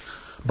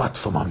 But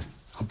from a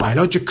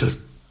biological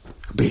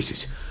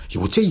basis, you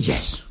would say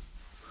yes.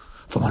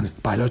 From a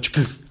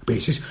biological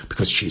basis,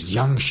 because she's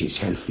young, she's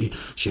healthy,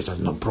 she has,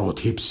 broad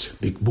hips,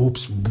 big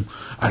boobs,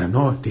 I don't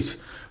know, these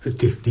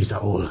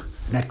are all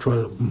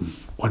natural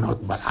or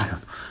not, but I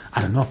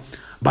don't know.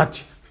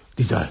 But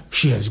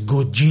she has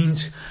good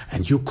genes,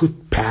 and you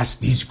could pass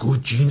these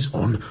good genes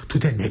on to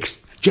the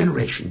next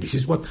generation. This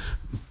is what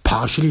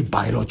partially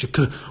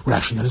biological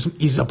rationalism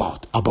is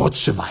about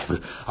survival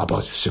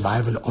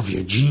of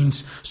your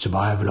genes,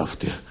 survival of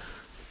the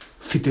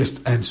fittest,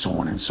 and so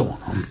on and so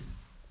on.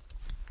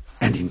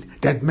 And in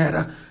that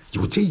matter,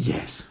 you would say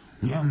yes.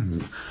 Yeah,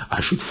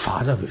 I should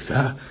father with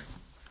her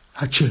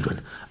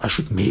children. I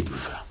should mate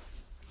with her.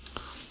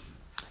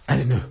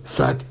 And in the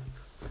third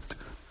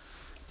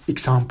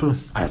example,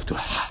 I have to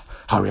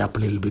hurry up a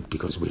little bit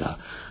because we are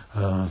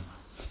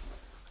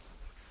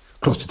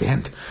close to the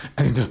end.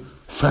 And in the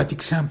third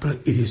example,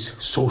 it is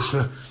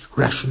social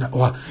rational,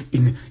 or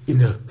in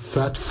the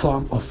third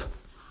form of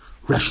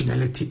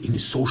rationality, in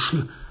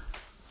social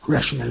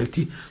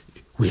rationality,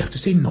 we have to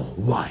say no.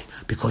 Why?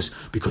 Because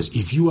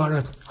if you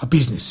are a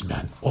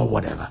businessman or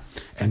whatever,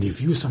 and if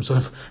you some sort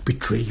of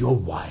betray your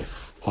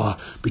wife, or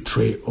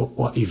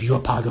if you are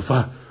part of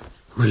a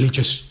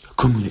religious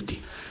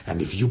community,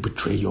 and if you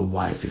betray your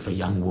wife with a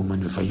young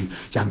woman, with a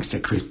young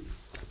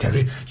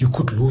secretary, you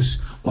could lose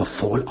or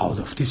fall out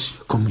of this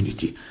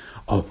community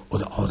or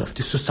out of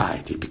this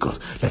society, because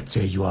let's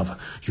say you are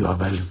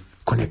well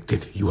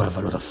connected, you have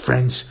a lot of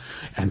friends,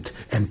 and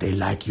they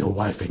like your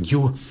wife and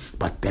you,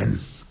 but then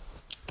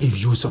if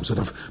you some sort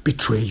of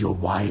betray your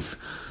wife,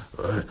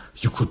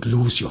 you could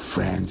lose your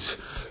friends,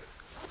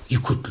 you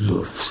could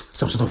lose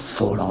some sort of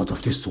fall out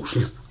of the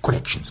social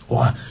connections,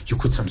 or you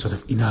could some sort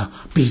of, in a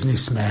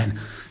businessman,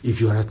 if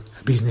you are a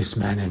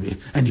businessman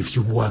and if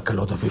you work a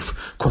lot with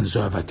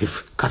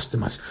conservative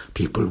customers,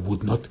 people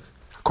would not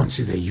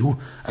consider you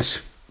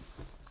as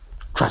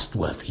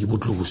trustworthy. You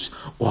would lose,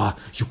 or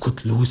you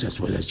could lose as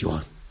well as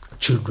your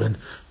children,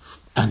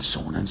 and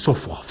so on and so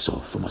forth. So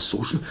from a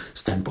social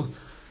standpoint,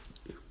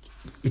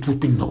 it would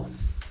be no.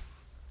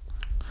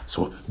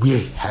 So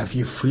we have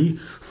here three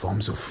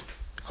forms of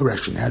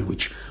rationale,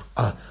 which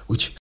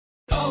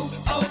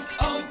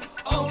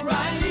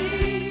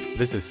O'Reilly.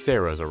 This is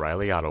Sarah's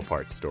O'Reilly Auto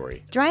Parts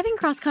story. Driving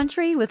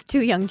cross-country with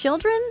 2 young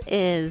children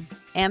is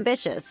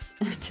ambitious,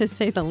 to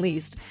say the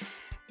least.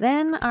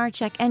 Then our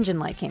check engine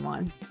light came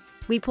on.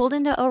 We pulled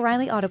into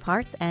O'Reilly Auto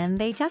Parts and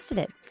they tested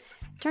it.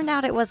 Turned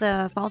out it was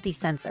a faulty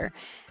sensor.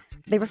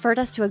 They referred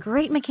us to a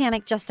great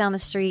mechanic just down the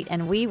street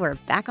and we were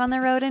back on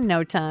the road in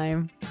no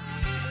time.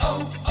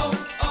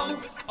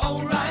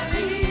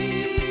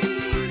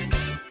 O'Reilly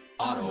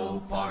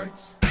Auto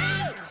Parts.